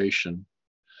consideration,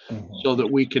 so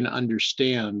that we can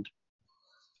understand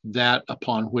that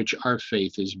upon which our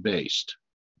faith is based.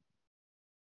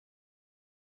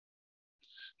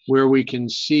 Where we can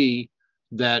see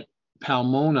that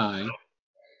Palmoni,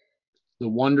 the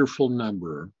wonderful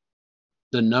number,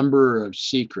 the number of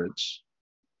secrets,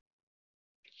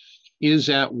 is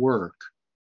at work,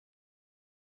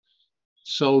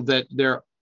 so that there,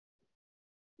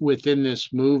 within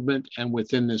this movement and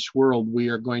within this world, we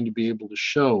are going to be able to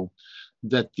show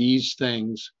that these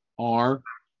things are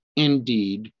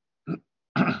indeed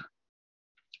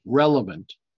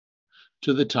relevant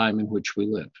to the time in which we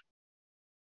live.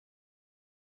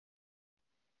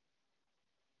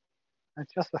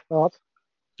 It's just a thought.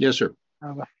 Yes, sir.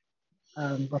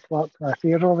 With what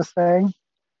Theodore was saying.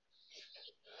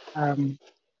 The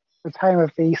time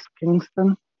of the East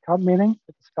Kingston camp meeting,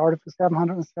 at the start of the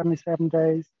 777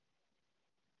 days,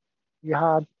 you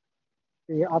had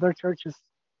the other churches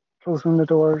closing the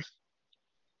doors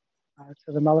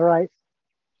to the Millerites.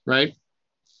 Right.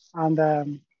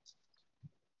 And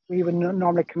we would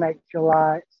normally connect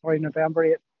November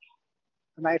 8th,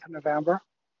 the 9th of November,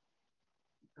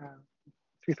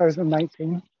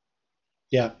 2019.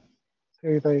 Yeah.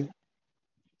 To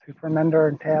Perminder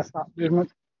and test that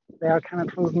movement. They are kind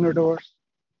of closing their doors.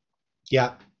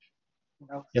 Yeah.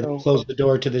 They closed the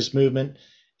door to this movement.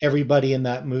 Everybody in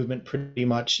that movement pretty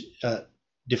much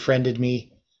defriended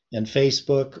me on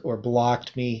Facebook or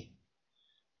blocked me.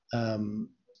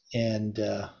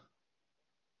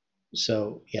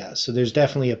 So there's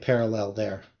definitely a parallel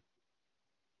there.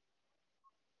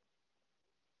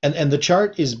 And the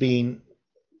chart is being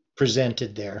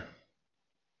presented there.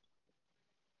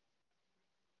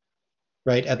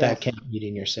 Right, at that camp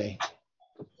meeting, you're saying?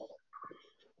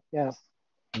 Yes.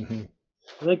 Mm-hmm.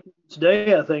 I think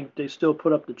today, they still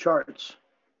put up the charts.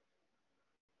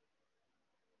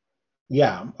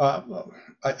 Yeah,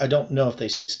 I don't know if they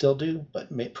still do, but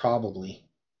probably.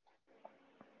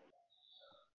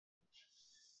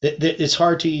 It's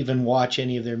hard to even watch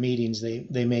any of their meetings.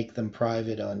 They make them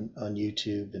private on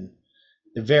YouTube, and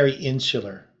they're very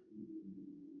insular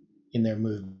in their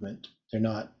movement. They're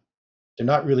not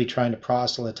really trying to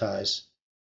proselytize.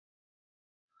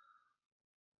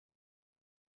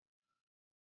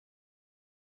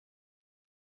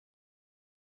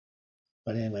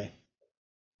 But anyway.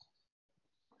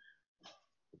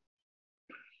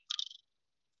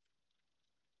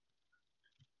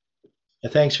 Yeah,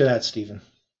 thanks for that, Stephen.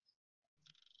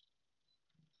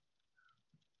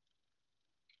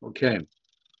 Okay.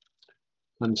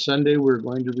 On Sunday, we're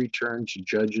going to return to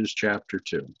Judges chapter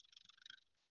 2.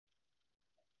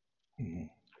 Mm-hmm.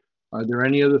 Are there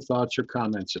any other thoughts or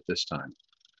comments at this time?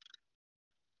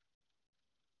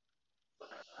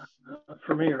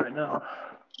 for me right now.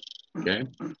 Okay.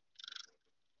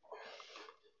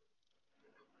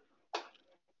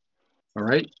 All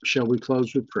right. Shall we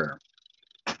close with prayer?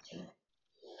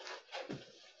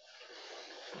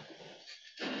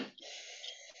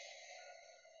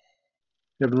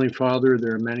 Heavenly Father,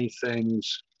 there are many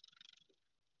things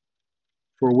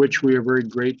for which we are very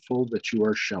grateful that you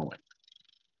are showing.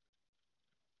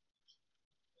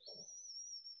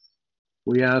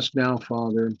 We ask now,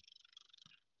 Father,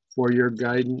 for your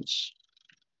guidance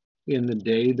in the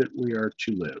day that we are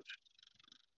to live.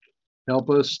 Help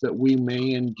us that we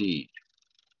may indeed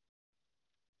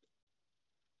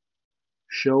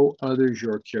show others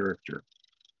your character,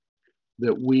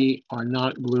 that we are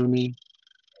not gloomy,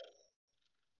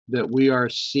 that we are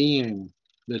seeing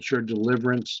that your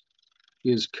deliverance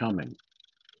is coming,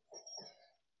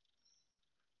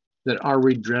 that our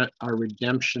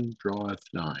redemption draweth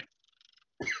nigh.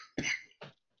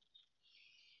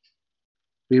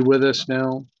 Be with us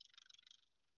now,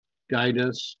 guide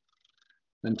us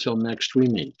until next we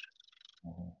meet.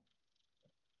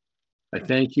 I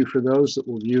thank you for those that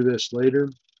will view this later.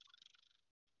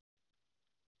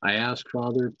 I ask,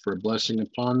 Father, for a blessing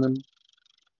upon them.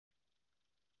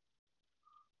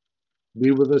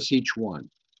 Be with us each one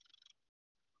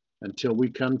until we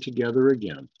come together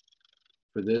again.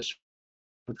 For this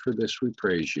we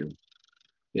praise you.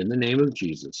 In the name of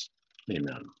Jesus,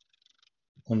 amen.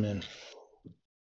 Amen.